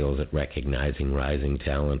my skills at recognizing rising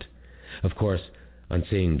talent. Of course, on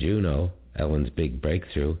seeing Juno, Ellen's big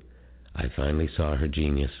breakthrough, I finally saw her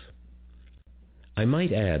genius. I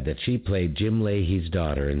might add that she played Jim Leahy's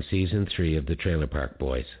daughter in Season 3 of The Trailer Park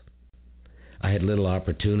Boys. I had little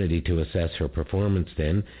opportunity to assess her performance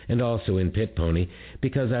then, and also in Pit Pony,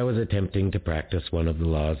 because I was attempting to practice one of the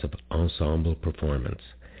laws of ensemble performance.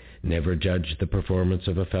 Never judge the performance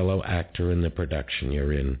of a fellow actor in the production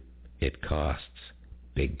you're in. It costs.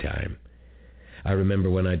 Big time. I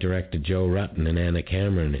remember when I directed Joe Rutten and Anna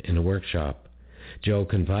Cameron in a workshop. Joe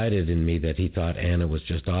confided in me that he thought Anna was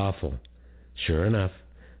just awful. Sure enough,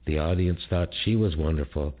 the audience thought she was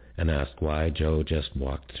wonderful and asked why Joe just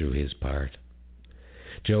walked through his part.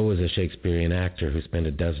 Joe was a Shakespearean actor who spent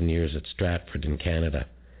a dozen years at Stratford in Canada.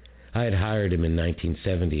 I had hired him in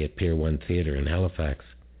 1970 at Pier 1 Theatre in Halifax.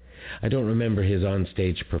 I don't remember his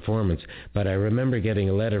on-stage performance, but I remember getting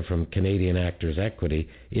a letter from Canadian Actors Equity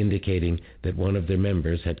indicating that one of their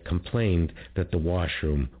members had complained that the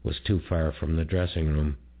washroom was too far from the dressing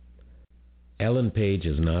room. Ellen Page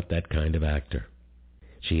is not that kind of actor.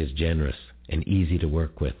 She is generous and easy to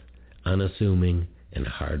work with, unassuming and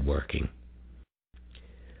hard-working.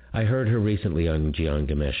 I heard her recently on Jian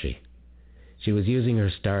Ghomeshi. She was using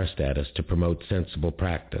her star status to promote sensible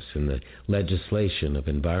practice in the legislation of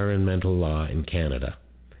environmental law in Canada.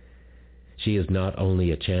 She is not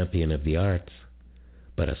only a champion of the arts,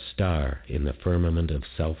 but a star in the firmament of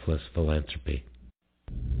selfless philanthropy.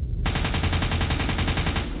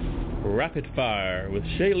 Rapid Fire with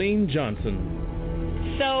Shailene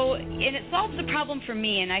Johnson. So, and it solves the problem for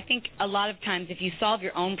me, and I think a lot of times if you solve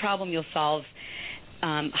your own problem, you'll solve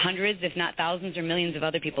hundreds, if not thousands or millions of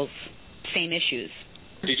other people's same issues.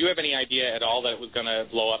 Did you have any idea at all that it was going to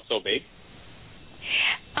blow up so big?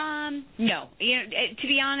 No. You know, to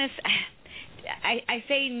be honest, I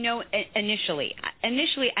say no initially.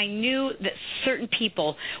 Initially, I knew that certain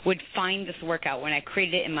people would find this workout when I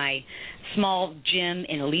created it in my small gym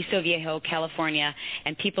in Aliso Viejo, California,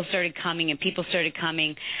 and people started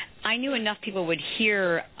coming. I knew enough people would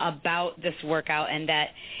hear about this workout and that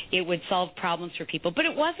it would solve problems for people. But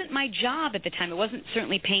it wasn't my job at the time. It wasn't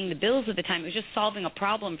certainly paying the bills at the time. It was just solving a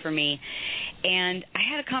problem for me. And I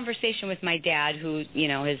had a conversation with my dad, who, you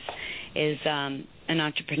know, is an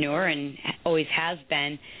entrepreneur and always has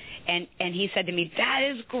been. And he said to me, "That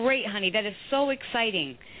is great, honey. That is so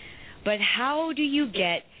exciting. But how do you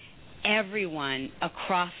get everyone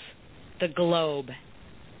across the globe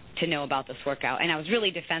to know about this workout?" And I was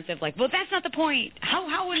really defensive, like, well, that's not the point.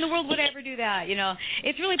 How in the world would I ever do that? You know,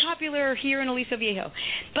 it's really popular here in Aliso Viejo.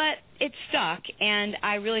 But it stuck, and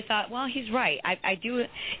I really thought, well, he's right. I do.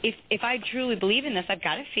 If I truly believe in this, I've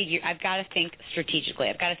got to think strategically.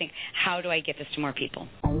 I've got to think, how do I get this to more people?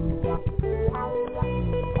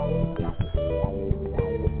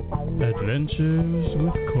 Adventures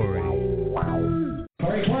with Corey.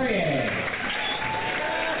 Corey Poirier.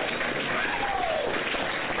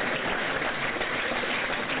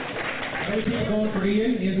 How many people going for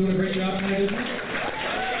Ian? Ian's doing a great job in the business.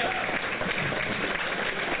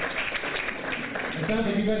 It sounds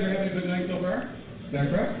like you guys are having a good night so far. Is that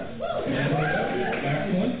correct?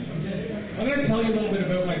 Excellent. I'm going to tell you a little bit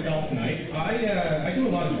about myself tonight. I do a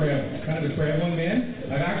lot of travel, kind of a traveling man.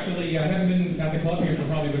 I haven't been at the club here for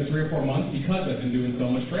probably about 3 or 4 months because I've been doing so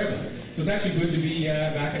much traveling. So it's actually good to be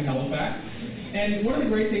back in Halifax. And one of the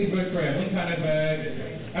great things about traveling,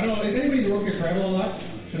 I don't know, is anybody in the work here travel a lot?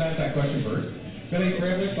 Should ask that question first. Got any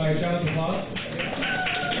travelers by a shout of applause?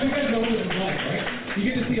 You guys know what it's like, right? You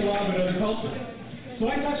get to see a lot of other cultures. So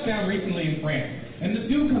I touched down recently in France, and this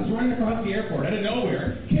dude comes running across the airport out of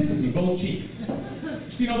nowhere, kisses me both cheeks.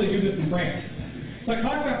 You know they do this in France. So I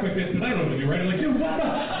cocked up my fist and I don't know what to do, right? I'm like, dude, what the?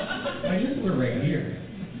 I just we're right here.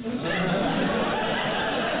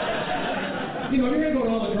 You know, if you're going to go to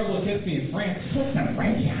all the trouble to kiss me in France, put some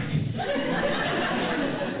French on.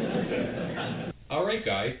 All right,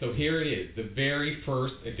 guys, so here it is, the very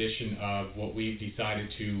first edition of what we've decided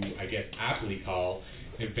to, I guess, aptly call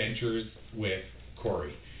Adventures with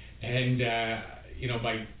Corey. And, you know,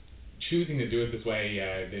 by choosing to do it this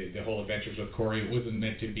way, the whole Adventures with Corey, it wasn't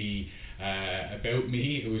meant to be about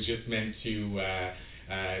me. It was just meant to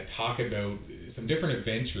talk about some different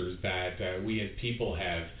adventures that we as people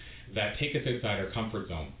have that take us outside our comfort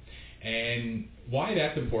zone. And why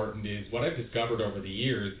that's important is what I've discovered over the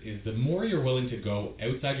years is the more you're willing to go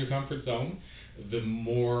outside your comfort zone, the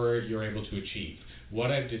more you're able to achieve. What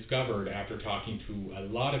I've discovered after talking to a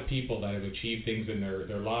lot of people that have achieved things in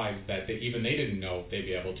their lives that even they didn't know they'd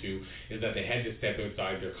be able to, is that they had to step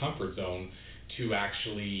outside their comfort zone to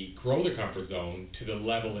actually grow their comfort zone to the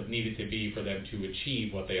level it needed to be for them to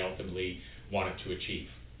achieve what they ultimately wanted to achieve.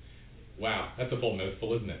 Wow, that's a full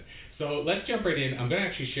mouthful, isn't it? So let's jump right in. I'm going to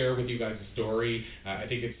actually share with you guys a story. I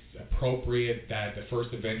think it's appropriate that the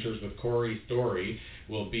first Adventures with Corey story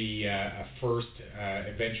will be a first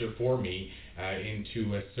adventure for me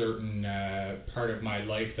into a certain part of my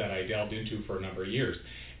life that I delved into for a number of years,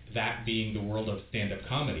 that being the world of stand-up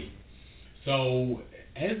comedy. So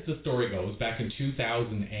as the story goes, back in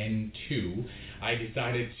 2002, I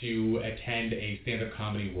decided to attend a stand-up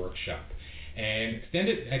comedy workshop. And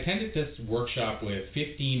attended this workshop with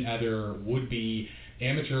 15 other would-be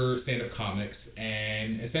amateur stand-up comics,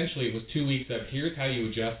 and essentially it was 2 weeks of here's how you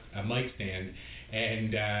adjust a mic stand,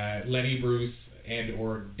 and Lenny Bruce and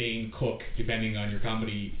or Dane Cook, depending on your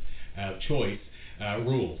comedy choice,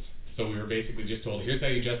 rules. So we were basically just told, here's how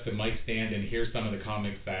you adjust the mic stand, and here's some of the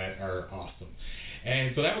comics that are awesome.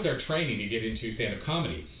 And so that was our training to get into stand-up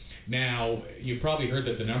comedy. Now, you've probably heard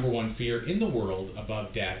that the number one fear in the world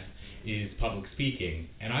above death is public speaking,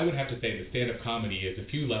 and I would have to say that stand-up comedy is a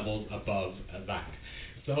few levels above that.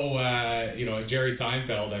 So, you know, Jerry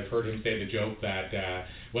Seinfeld, I've heard him say the joke that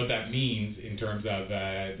what that means in terms of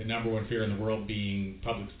the number one fear in the world being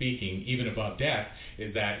public speaking, even above death,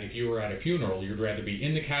 is that if you were at a funeral, you'd rather be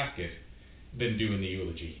in the casket than doing the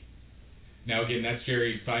eulogy. Now, again, that's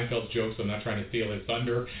Jerry Seinfeld's joke, so I'm not trying to steal his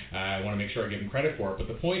thunder. I want to make sure I give him credit for it. But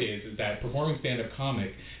the point is that performing stand-up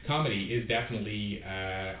comedy is definitely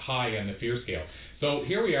high on the fear scale. So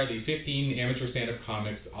here we are, these 15 amateur stand-up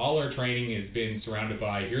comics. All our training has been surrounded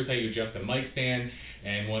by here's how you adjust a mic stand,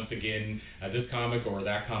 and once again, this comic or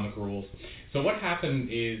that comic rules. So what happened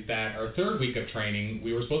is that our third week of training,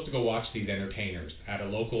 we were supposed to go watch these entertainers at a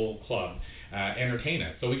local club entertain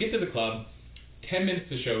us. So we get to the club. 10 minutes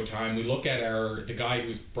to showtime, we look at the guy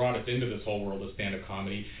who's brought us into this whole world of stand-up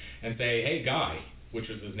comedy and say, hey, Guy, which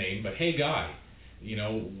was his name, but hey, Guy, you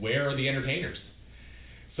know, where are the entertainers?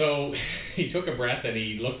 So he took a breath and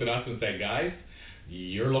he looked at us and said, guys,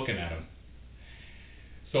 you're looking at them.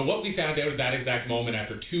 So what we found out at that exact moment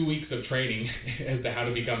after 2 weeks of training as to how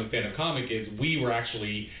to become a stand-up comic is we were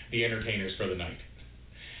actually the entertainers for the night.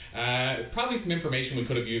 Probably some information we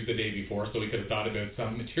could have used the day before, so we could have thought about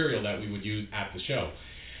some material that we would use at the show.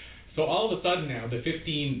 So all of a sudden now, the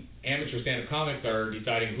 15 amateur stand-up comics are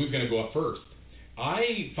deciding who's going to go up first.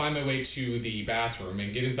 I find my way to the bathroom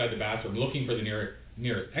and get inside the bathroom looking for the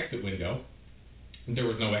nearest exit window. There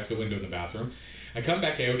was no exit window in the bathroom. I come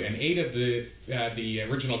back out, and 8 of the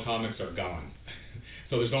original comics are gone.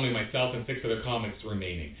 So there's only myself and 6 other comics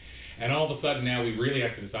remaining. And all of a sudden now we really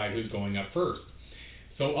have to decide who's going up first.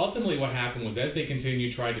 So ultimately what happened was as they continued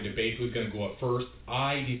to try to debate who's going to go up first,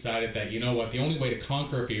 I decided that, you know what, the only way to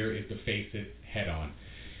conquer fear is to face it head on.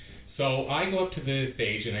 So I go up to the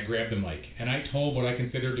stage and I grab the mic, and I told what I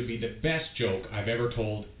consider to be the best joke I've ever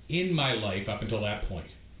told in my life up until that point,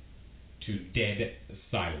 to dead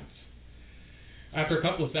silence. After a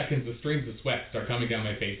couple of seconds, the streams of sweat start coming down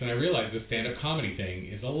my face, and I realized this stand-up comedy thing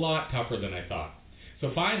is a lot tougher than I thought.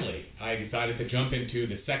 So finally, I decided to jump into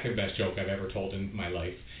the second best joke I've ever told in my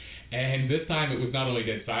life. And this time it was not only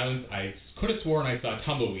dead silence, I could have sworn I saw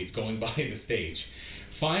tumbleweeds going by the stage.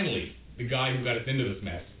 Finally, the guy who got us into this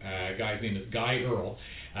mess, guy's name is Guy Earl,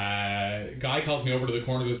 Guy calls me over to the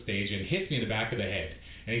corner of the stage and hits me in the back of the head.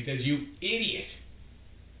 And he says, you idiot,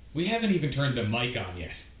 we haven't even turned the mic on yet.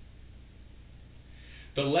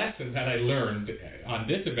 The lesson that I learned on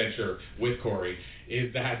this adventure with Corey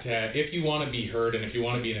is that if you want to be heard and if you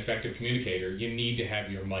want to be an effective communicator, you need to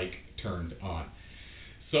have your mic turned on.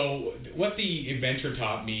 So what the adventure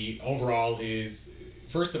taught me overall is,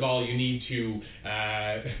 first of all, you need to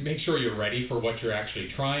make sure you're ready for what you're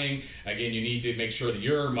actually trying. Again, you need to make sure that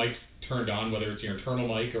your mic's turned on, whether it's your internal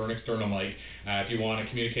mic or an external mic, if you want to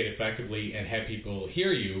communicate effectively and have people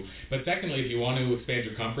hear you. But secondly, if you want to expand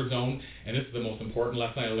your comfort zone, and this is the most important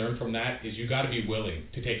lesson I learned from that, is you got to be willing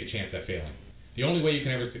to take a chance at failing. The only way you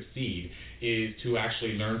can ever succeed is to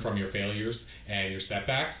actually learn from your failures and your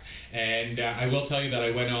setbacks. And I will tell you that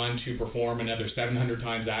I went on to perform another 700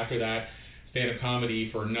 times after that, stand-up comedy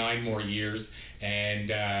for 9 more years. And,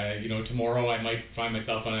 tomorrow I might find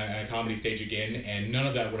myself on a comedy stage again, and none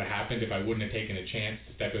of that would have happened if I wouldn't have taken a chance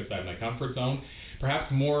to step outside my comfort zone.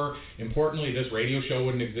 Perhaps more importantly, this radio show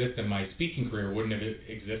wouldn't exist and my speaking career wouldn't have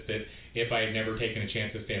existed if I had never taken a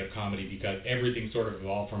chance at stand-up comedy, because everything sort of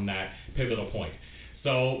evolved from that pivotal point.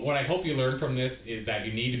 So what I hope you learn from this is that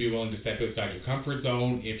you need to be willing to step outside your comfort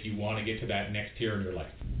zone if you want to get to that next tier in your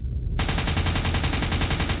life.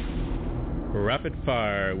 Rapid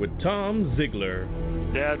Fire with Tom Ziegler.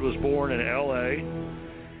 Dad was born in L.A.,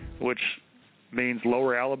 which means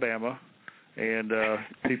Lower Alabama, and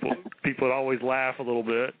people would always laugh a little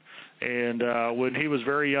bit. And when he was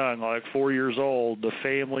very young, like 4 years old, the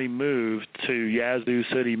family moved to Yazoo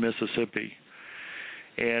City, Mississippi.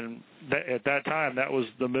 And at that time, that was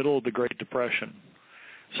the middle of the Great Depression.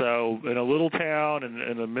 So in a little town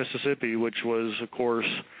in Mississippi, which was, of course,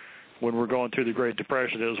 when we're going through the Great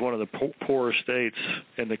Depression, it was one of the poorest states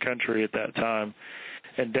in the country at that time.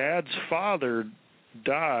 And Dad's father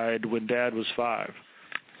died when Dad was 5.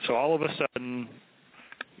 So all of a sudden,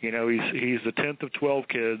 he's the 10th of 12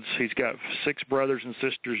 kids. He's got 6 brothers and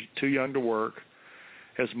sisters, too young to work.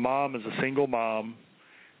 His mom is a single mom,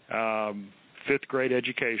 5th grade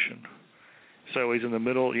education. So he's in the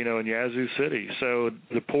middle, in Yazoo City. So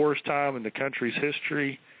the poorest time in the country's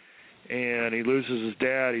history. And he loses his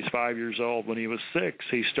dad. He's 5 years old. When he was 6,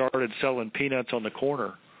 he started selling peanuts on the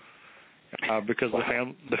corner because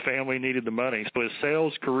the family needed the money. So his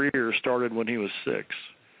sales career started when he was 6.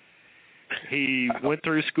 He went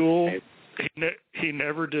through school. He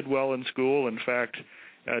never did well in school. In fact,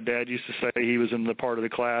 Dad used to say he was in the part of the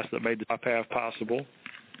class that made the top half possible.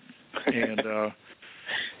 And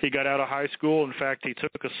he got out of high school. In fact, he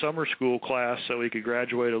took a summer school class so he could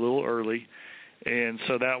graduate a little early. And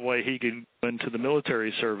so that way he could go into the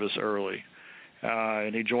military service early.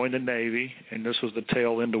 And he joined the Navy, and this was the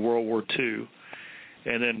tail end of World War II.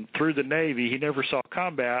 And then through the Navy, he never saw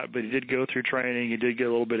combat, but he did go through training. He did get a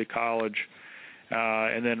little bit of college.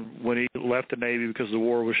 And then when he left the Navy because the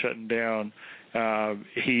war was shutting down,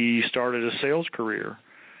 he started a sales career.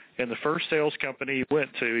 And the first sales company he went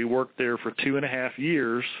to, he worked there for 2.5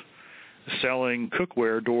 years selling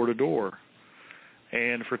cookware door to door.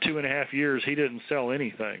 And for 2.5 years, he didn't sell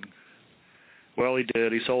anything. Well, he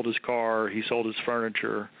did. He sold his car. He sold his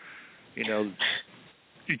furniture. You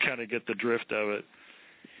kind of get the drift of it.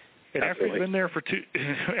 And after he'd been there for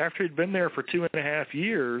 2.5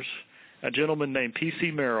 years, a gentleman named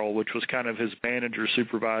P.C. Merrill, which was kind of his manager,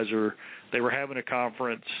 supervisor, they were having a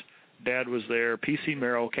conference. Dad was there. P.C.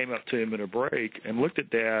 Merrill came up to him in a break and looked at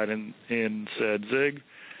Dad and said, "Zig,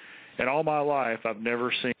 in all my life, I've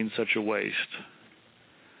never seen such a waste.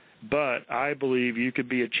 But I believe you could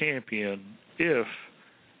be a champion if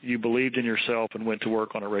you believed in yourself and went to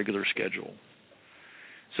work on a regular schedule."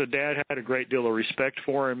 So Dad had a great deal of respect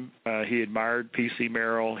for him. He admired P.C.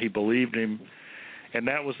 Merrill. He believed him. And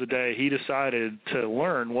that was the day he decided to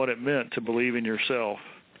learn what it meant to believe in yourself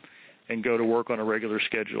and go to work on a regular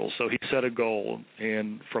schedule. So he set a goal.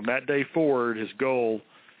 And from that day forward, his goal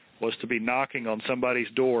was to be knocking on somebody's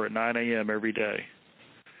door at 9 a.m. every day.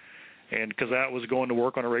 And because that was going to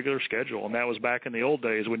work on a regular schedule. And that was back in the old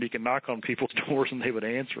days when you could knock on people's doors and they would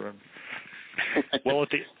answer them. Well,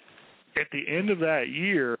 at the end of that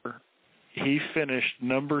year, he finished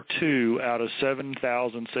number 2 out of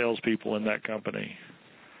 7,000 salespeople in that company.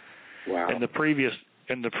 Wow. In the previous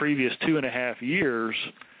 2.5 years,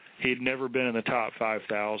 he'd never been in the top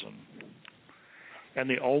 5,000. And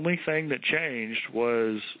the only thing that changed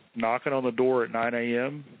was knocking on the door at 9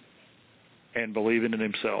 a.m. and believing in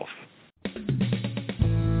himself.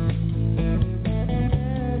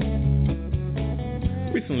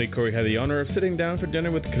 Recently, Corey had the honor of sitting down for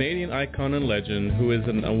dinner with Canadian icon and legend, who is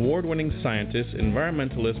an award-winning scientist,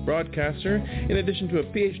 environmentalist, broadcaster. In addition to a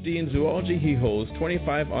PhD in zoology, he holds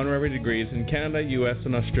 25 honorary degrees in Canada, U.S.,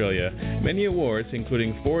 and Australia, many awards,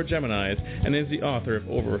 including 4 Geminis, and is the author of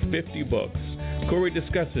over 50 books. Corey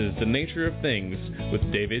discusses the nature of things with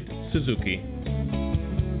David Suzuki.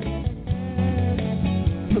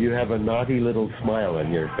 You have a naughty little smile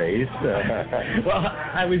on your face. Well,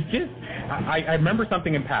 I I remember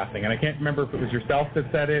something in passing, and I can't remember if it was yourself that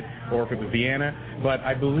said it or if it was Deanna, but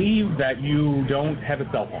I believe that you don't have a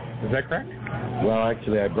cell phone. Is that correct? Well,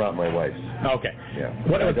 actually, I brought my wife's. Okay. Yeah.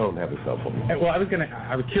 I don't have a cell phone. Well, I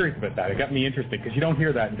was curious about that. It got me interested because you don't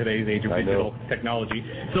hear that in today's age of digital technology.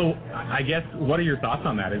 So, I guess, what are your thoughts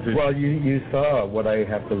on that? Well, you saw what I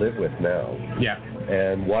have to live with now. Yeah.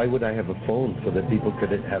 And why would I have a phone so that people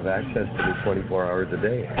could have access to me 24 hours a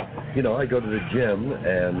day? You know, I go to the gym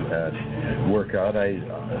and work out. I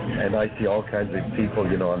see all kinds of people,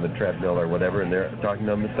 you know, on the treadmill or whatever, and they're talking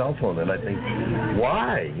on the cell phone. And I think,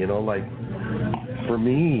 why? You know, like, for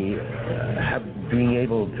me, being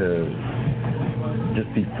able to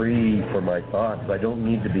just be free for my thoughts, I don't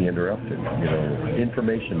need to be interrupted. You know,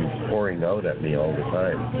 information is pouring out at me all the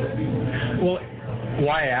time. Well,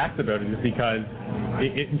 why I asked about it is because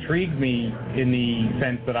it intrigues me in the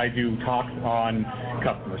sense that I do talks on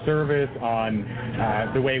customer service, on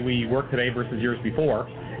the way we work today versus years before,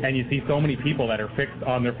 and you see so many people that are fixed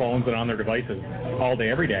on their phones and on their devices all day,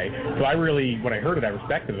 every day. So I really, when I heard it, I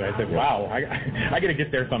respected it. I said, wow, I got to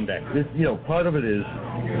get there someday. You know, part of it is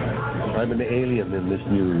I'm an alien in this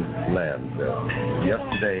new land.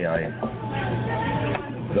 Yesterday,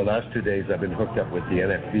 the last 2 days I've been hooked up with the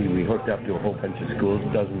NFB. We hooked up to a whole bunch of schools,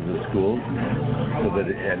 dozens of schools, so that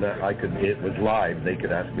it was live. They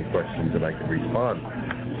could ask me questions and I could respond.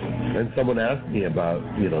 And someone asked me about,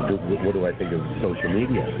 you know, what do I think of social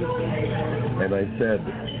media? And I said,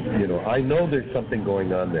 you know, I know there's something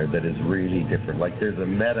going on there that is really different. Like there's a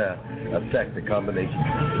meta effect, a combination.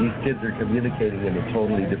 These kids are communicating in a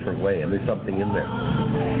totally different way, and there's something in there.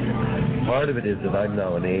 Part of it is that I'm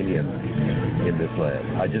now an alien in this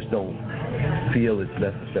land. I just don't feel it's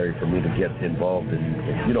necessary for me to get involved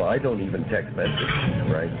in, you know, I don't even text message,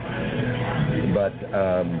 right? But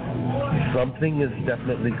something is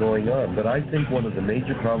definitely going on. But I think one of the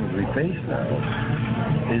major problems we face now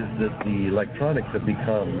is that the electronics have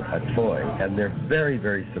become a toy, and they're very,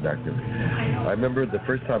 very seductive. I remember the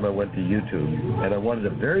first time I went to YouTube, and I wanted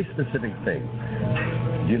a very specific thing.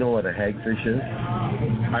 Do you know what a hagfish is?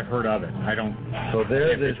 I've heard of it. I don't. So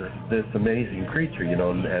they're this amazing creature, you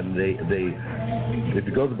know, and they if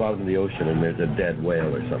you go to the bottom of the ocean and there's a dead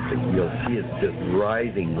whale or something, you'll see it just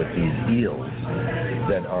writhing with these eels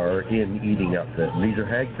that are eating up these are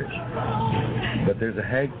hagfish. But there's a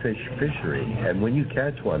hagfish fishery, and when you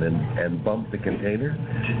catch one and bump the container,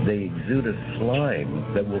 they exude a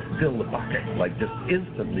slime that will fill the bucket, like just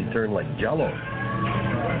instantly turn like Jell-O.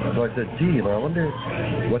 So I said, gee, you know, I wonder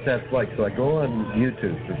what that's like. So I go on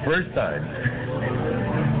YouTube the first time,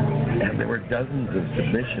 and there were dozens of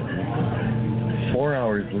submissions. 4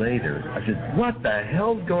 hours later, I said, what the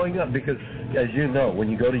hell's going on? Because, as you know, when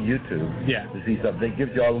you go to YouTube to see something, they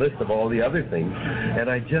give you a list of all the other things, and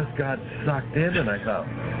I just got sucked in, and I thought,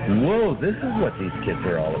 whoa, this is what these kids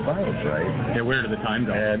are all about, right? Yeah, where do the time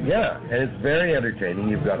go? And and it's very entertaining.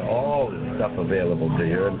 You've got all this stuff available to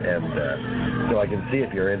you, and so I can see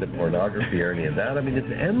if you're into pornography or any of that. I mean,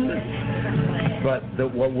 it's endless. But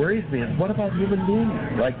what worries me is, what about human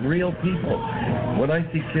beings, like real people? When I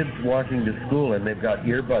see kids walking to school and they've got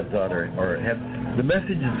earbuds on or have, the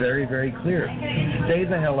message is very, very clear. Stay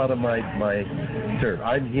the hell out of my turf.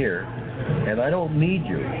 I'm here, and I don't need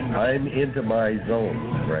you. I'm into my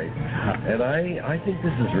zone, right? And I think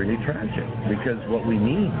this is really tragic, because what we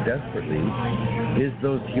need desperately is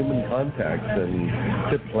those human contacts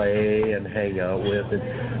and to play and hang out with.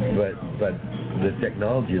 But the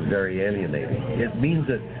technology is very alienating. It means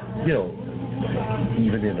that, you know,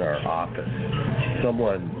 even in our office,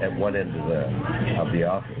 someone at one end of the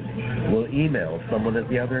office will email someone at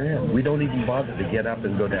the other end. We don't even bother to get up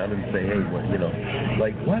and go down and say, hey, what, you know,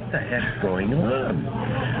 like, what the heck's going on?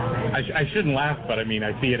 I shouldn't laugh, but I mean,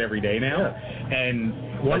 I see it every day now. Yeah.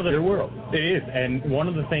 And one of the world. It is, and one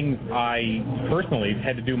of the things I personally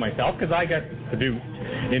had to do myself, because I got seduced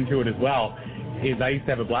into it as well, is I used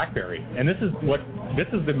to have a BlackBerry, and this is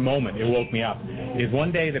the moment it woke me up. Is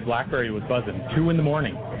one day the BlackBerry was buzzing 2 a.m,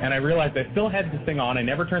 and I realized I still had this thing on. I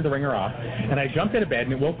never turned the ringer off, and I jumped out of bed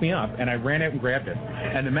and it woke me up, and I ran out and grabbed it,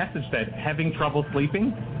 and the message said, "Having trouble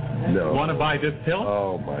sleeping? No. Want to buy this pill?"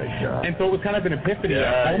 Oh my God! And so it was kind of an epiphany.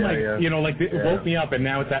 You know, like it woke me up, and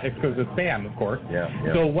now it's because it's spam, of course. Yeah.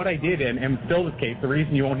 So what I did, and still this case, the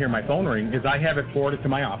reason you won't hear my phone ring is I have it forwarded to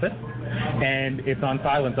my office, and it's on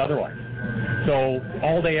silence otherwise. So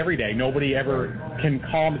all day, every day, nobody ever can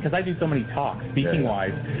call me, because I do so many talks,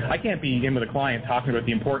 speaking-wise. I can't be in with a client talking about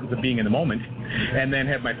the importance of being in the moment and then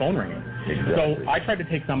have my phone ringing. Exactly. So I try to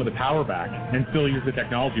take some of the power back and still use the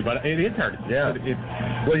technology, but it is hard.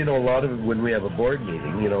 Well, you know, a lot of it, when we have a board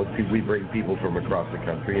meeting, you know, we bring people from across the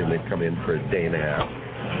country, and they come in for a day and a half.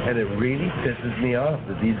 And it really pisses me off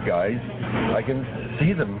that these guys, I can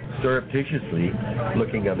see them surreptitiously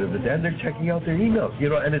looking under the desk. They're checking out their emails,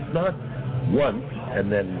 and it's not once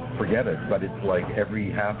and then forget it, but it's like every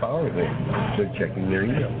half hour they're checking their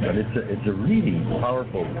emails. And it's a really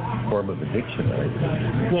powerful form of addiction, I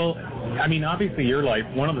think. Well, I mean, obviously your life,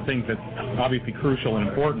 one of the things that's obviously crucial and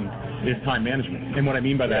important is time management. And what I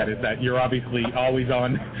mean by that is that you're obviously always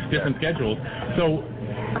on different schedules. So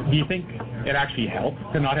do you think it actually helps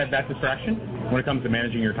to not have that distraction when it comes to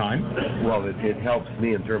managing your time? Well, it helps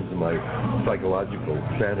me in terms of my psychological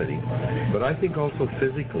sanity, but I think also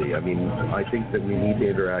physically. I mean, I think that we need to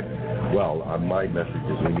interact. Well, my message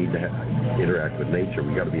is we need to interact with nature.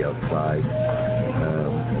 We got to be outside.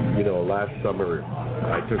 Last summer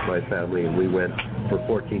I took my family and we went for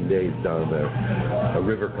 14 days down a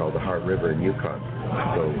river called the Heart River in Yukon.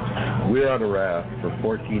 So we're on a raft for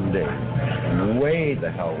 14 days. Way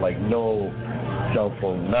the hell, like no cell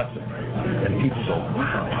phone, nothing. And people go,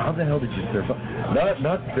 wow, how the hell did you survive?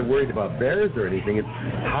 Not that they're worried about bears or anything. It's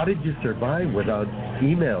how did you survive without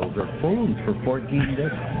emails or phones for 14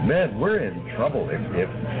 days? Man, we're in trouble if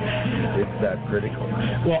it's that critical.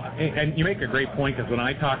 Well, and you make a great point, because when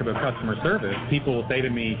I talk about customer service, people will say to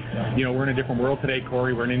me, we're in a different world today,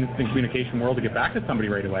 Corey. We're in an instant communication world to get back to somebody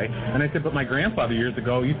right away. And I said, but my grandfather years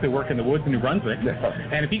ago used to work in the woods in New Brunswick,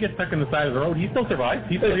 and if he gets stuck on the side of the road, he still survives.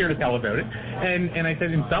 He's still here to tell about it. And I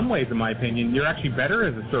said, in some ways, in my opinion, you're actually better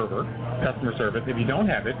as a server, customer service, if you don't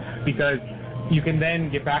have it, because you can then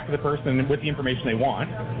get back to the person with the information they want.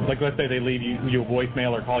 Like, let's say they leave you a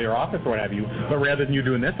voicemail or call your office or what have you, but rather than you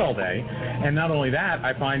doing this all day. And not only that,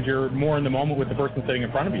 I find you're more in the moment with the person sitting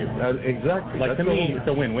in front of you. Exactly. Like, to me, it's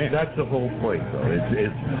a win-win. That's the whole point, though.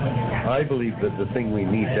 I believe that the thing we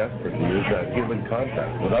need desperately is that human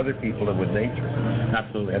contact with other people and with nature.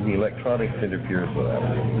 Absolutely. And the electronics interferes with that.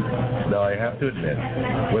 Now, I have to admit,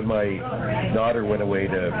 when my daughter went away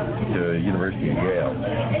to University of Yale,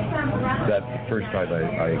 that's the first time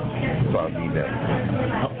I saw an email.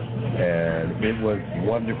 And it was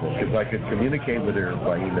wonderful because I could communicate with her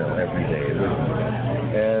by email every day.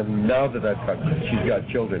 And now that she's got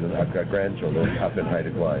children and I've got grandchildren up in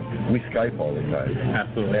Haida Gwaii, we Skype all the time.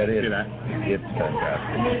 Absolutely. And it's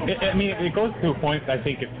fantastic. It goes to a point, I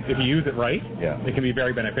think, if you use it right, it can be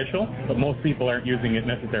very beneficial, but most people aren't using it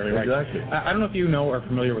necessarily right. Exactly. I don't know if you know or are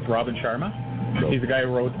familiar with Robin Sharma. No. He's a guy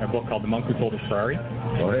who wrote a book called The Monk Who Sold His Ferrari.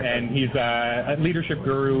 Oh, yeah. And he's a leadership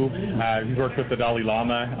guru. He's worked with the Dalai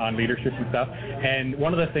Lama on leadership and stuff. And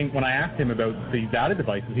one of the things, when I asked him about the data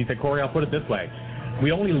devices, he said, Corey, I'll put it this way. He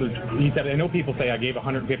said, I know people say I gave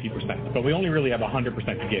 150%, but we only really have 100%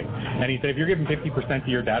 to give. And he said, if you're giving 50% to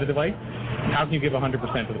your data device, how can you give 100% to the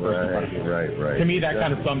person in front of you? Right. To me, that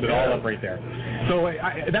kind of summed it all up right there. So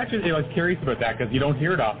I was curious about that because you don't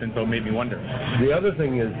hear it often, so it made me wonder. The other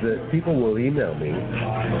thing is that people will email me,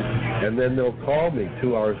 and then they'll call me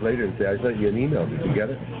 2 hours later and say, I sent you an email. Did you get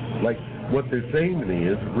it? Like, what they're saying to me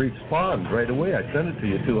is, respond right away. I sent it to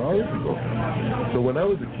you 2 hours ago. So when I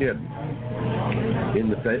was a kid, in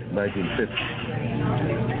the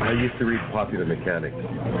 1950s, I used to read Popular Mechanics,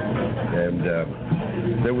 and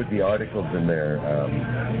there would be articles in there,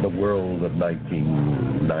 the world of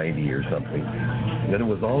 1990 or something, and it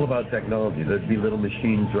was all about technology. There'd be little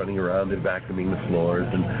machines running around and vacuuming the floors,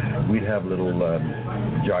 and we'd have little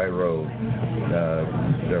gyro,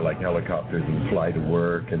 they're like helicopters, and fly to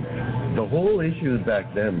work, and the whole issue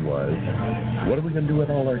back then was, what are we going to do with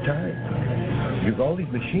all our time? Because all these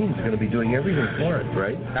machines are going to be doing everything for us,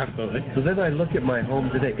 right? Absolutely. So then I look at my home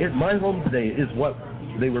today. My home today is what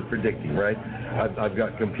they were predicting, right? I've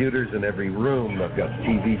got computers in every room. I've got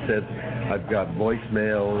TV sets. I've got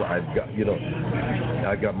voicemail.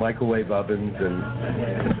 I've got microwave ovens. And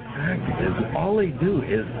the fact is, all they do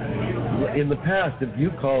is, in the past, if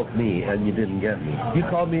you called me and you didn't get me, you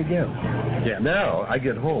called me again. Yeah. Now I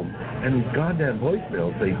get home and these goddamn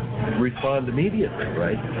voicemails, they respond immediately,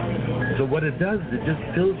 right? So what it does is it just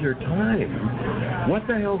fills your time. What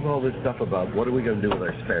the hell's all this stuff about? What are we going to do with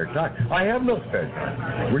our spare time? I have no spare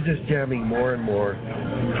time. We're just jamming more and more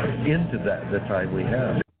into the time we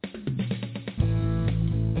have.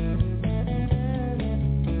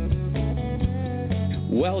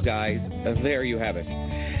 Well, guys, there you have it.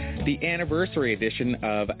 The anniversary edition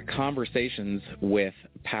of Conversations with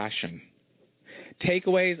Passion.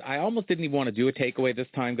 takeaways, I almost didn't even want to do a takeaway this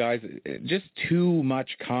time, guys. Just too much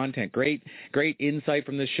content. Great insight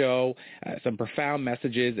from the show, some profound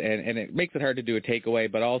messages, and it makes it hard to do a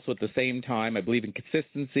takeaway, but also at the same time, I believe in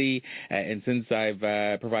consistency, and since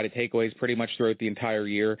I've provided takeaways pretty much throughout the entire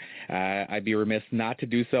year, I'd be remiss not to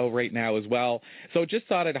do so right now as well. So just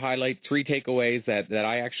thought I'd highlight 3 takeaways that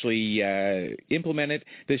I actually implemented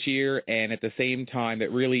this year, and at the same time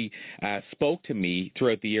that really spoke to me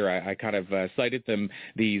throughout the year. I kind of cited them,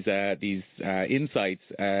 these insights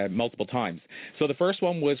multiple times. So the first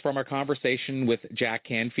one was from our conversation with Jack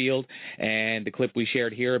Canfield and the clip we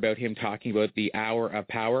shared here about him talking about the hour of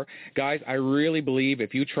power. Guys, I really believe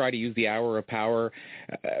if you try to use the hour of power,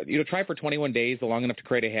 try for 21 days, long enough to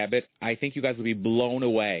create a habit, I think you guys will be blown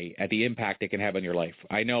away at the impact it can have on your life.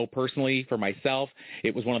 I know personally for myself,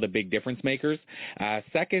 it was one of the big difference makers.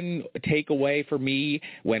 Second takeaway for me,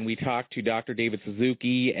 when we talked to Dr. David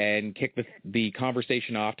Suzuki and kicked the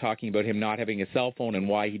conversation off talking about him not having a cell phone and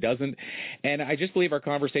why he doesn't, and I just believe our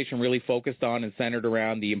conversation really focused on and centered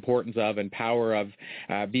around the importance of and power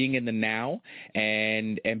of being in the now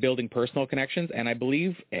and building personal connections. And I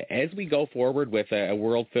believe as we go forward with a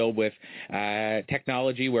world filled with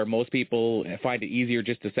technology where most people find it easier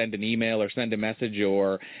just to send an email or send a message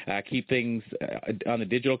or keep things on the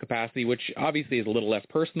digital capacity, which obviously is a little less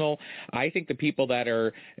personal, I think the people that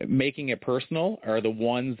are making it personal are the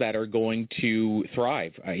ones that are going to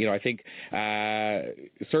thrive. I think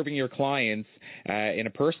serving your clients in a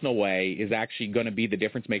personal way is actually going to be the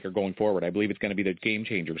difference maker going forward. I believe it's going to be the game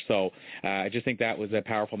changer. So I just think that was a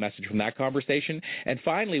powerful message from that conversation. And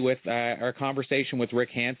finally, with our conversation with Rick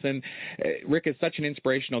Hansen, Rick is such an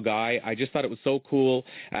inspirational guy. I just thought it was so cool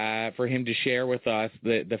for him to share with us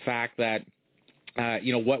the fact that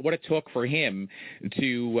what it took for him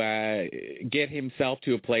to get himself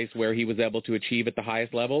to a place where he was able to achieve at the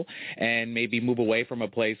highest level and maybe move away from a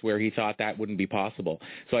place where he thought that wouldn't be possible.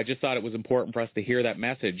 So I just thought it was important for us to hear that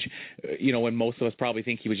message, when most of us probably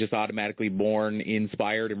think he was just automatically born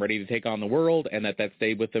inspired and ready to take on the world and that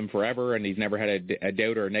stayed with him forever and he's never had a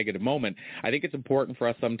doubt or a negative moment. I think it's important for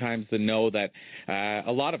us sometimes to know that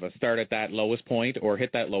a lot of us start at that lowest point or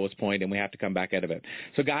hit that lowest point and we have to come back out of it.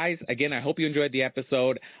 So guys, again, I hope you enjoyed the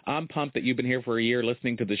episode. I'm pumped that you've been here for a year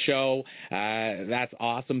listening to the show. That's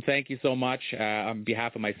awesome. Thank you so much on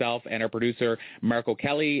behalf of myself and our producer, Marco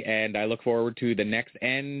Kelly, and I look forward to the next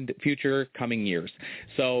and future coming years.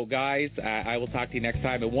 So, guys, I will talk to you next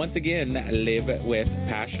time. And once again, live with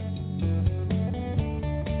passion.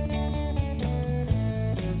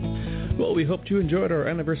 Well, we hope you enjoyed our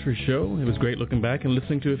anniversary show. It was great looking back and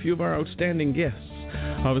listening to a few of our outstanding guests.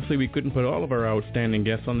 Obviously, we couldn't put all of our outstanding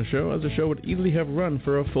guests on the show, as the show would easily have run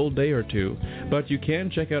for a full day or two. But you can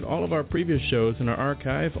check out all of our previous shows in our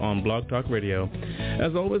archive on Blog Talk Radio.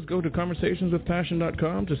 As always, go to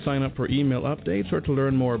conversationswithpassion.com to sign up for email updates or to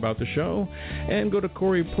learn more about the show. And go to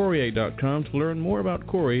CoreyPoirier.com to learn more about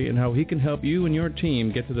Corey and how he can help you and your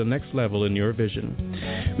team get to the next level in your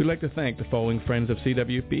vision. We'd like to thank the following friends of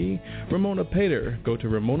CWP. Ramona Pater, go to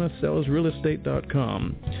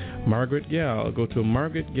RamonaSellsRealEstate.com. Margaret Gal, go to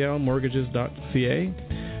MargaretGalMortgages.ca.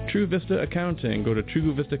 True Vista Accounting, go to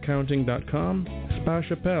TrueVistaAccounting.com. Spa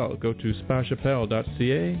Chappelle, go to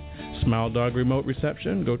SpaChappelle.ca. Smile Dog Remote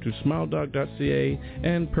Reception, go to SmileDog.ca.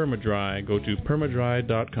 And Permadry, go to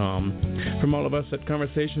Permadry.com. From all of us at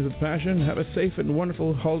Conversations with Passion, have a safe and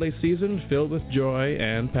wonderful holiday season filled with joy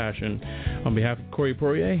and passion. On behalf of Corey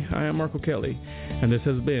Poirier, I am Marco Kelly, and this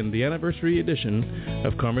has been the anniversary edition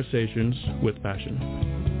of Conversations with Passion.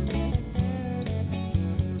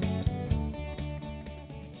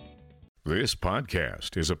 This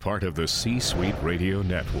podcast is a part of the C-Suite Radio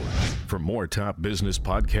Network. For more top business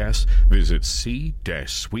podcasts, visit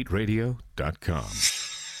c-suiteradio.com.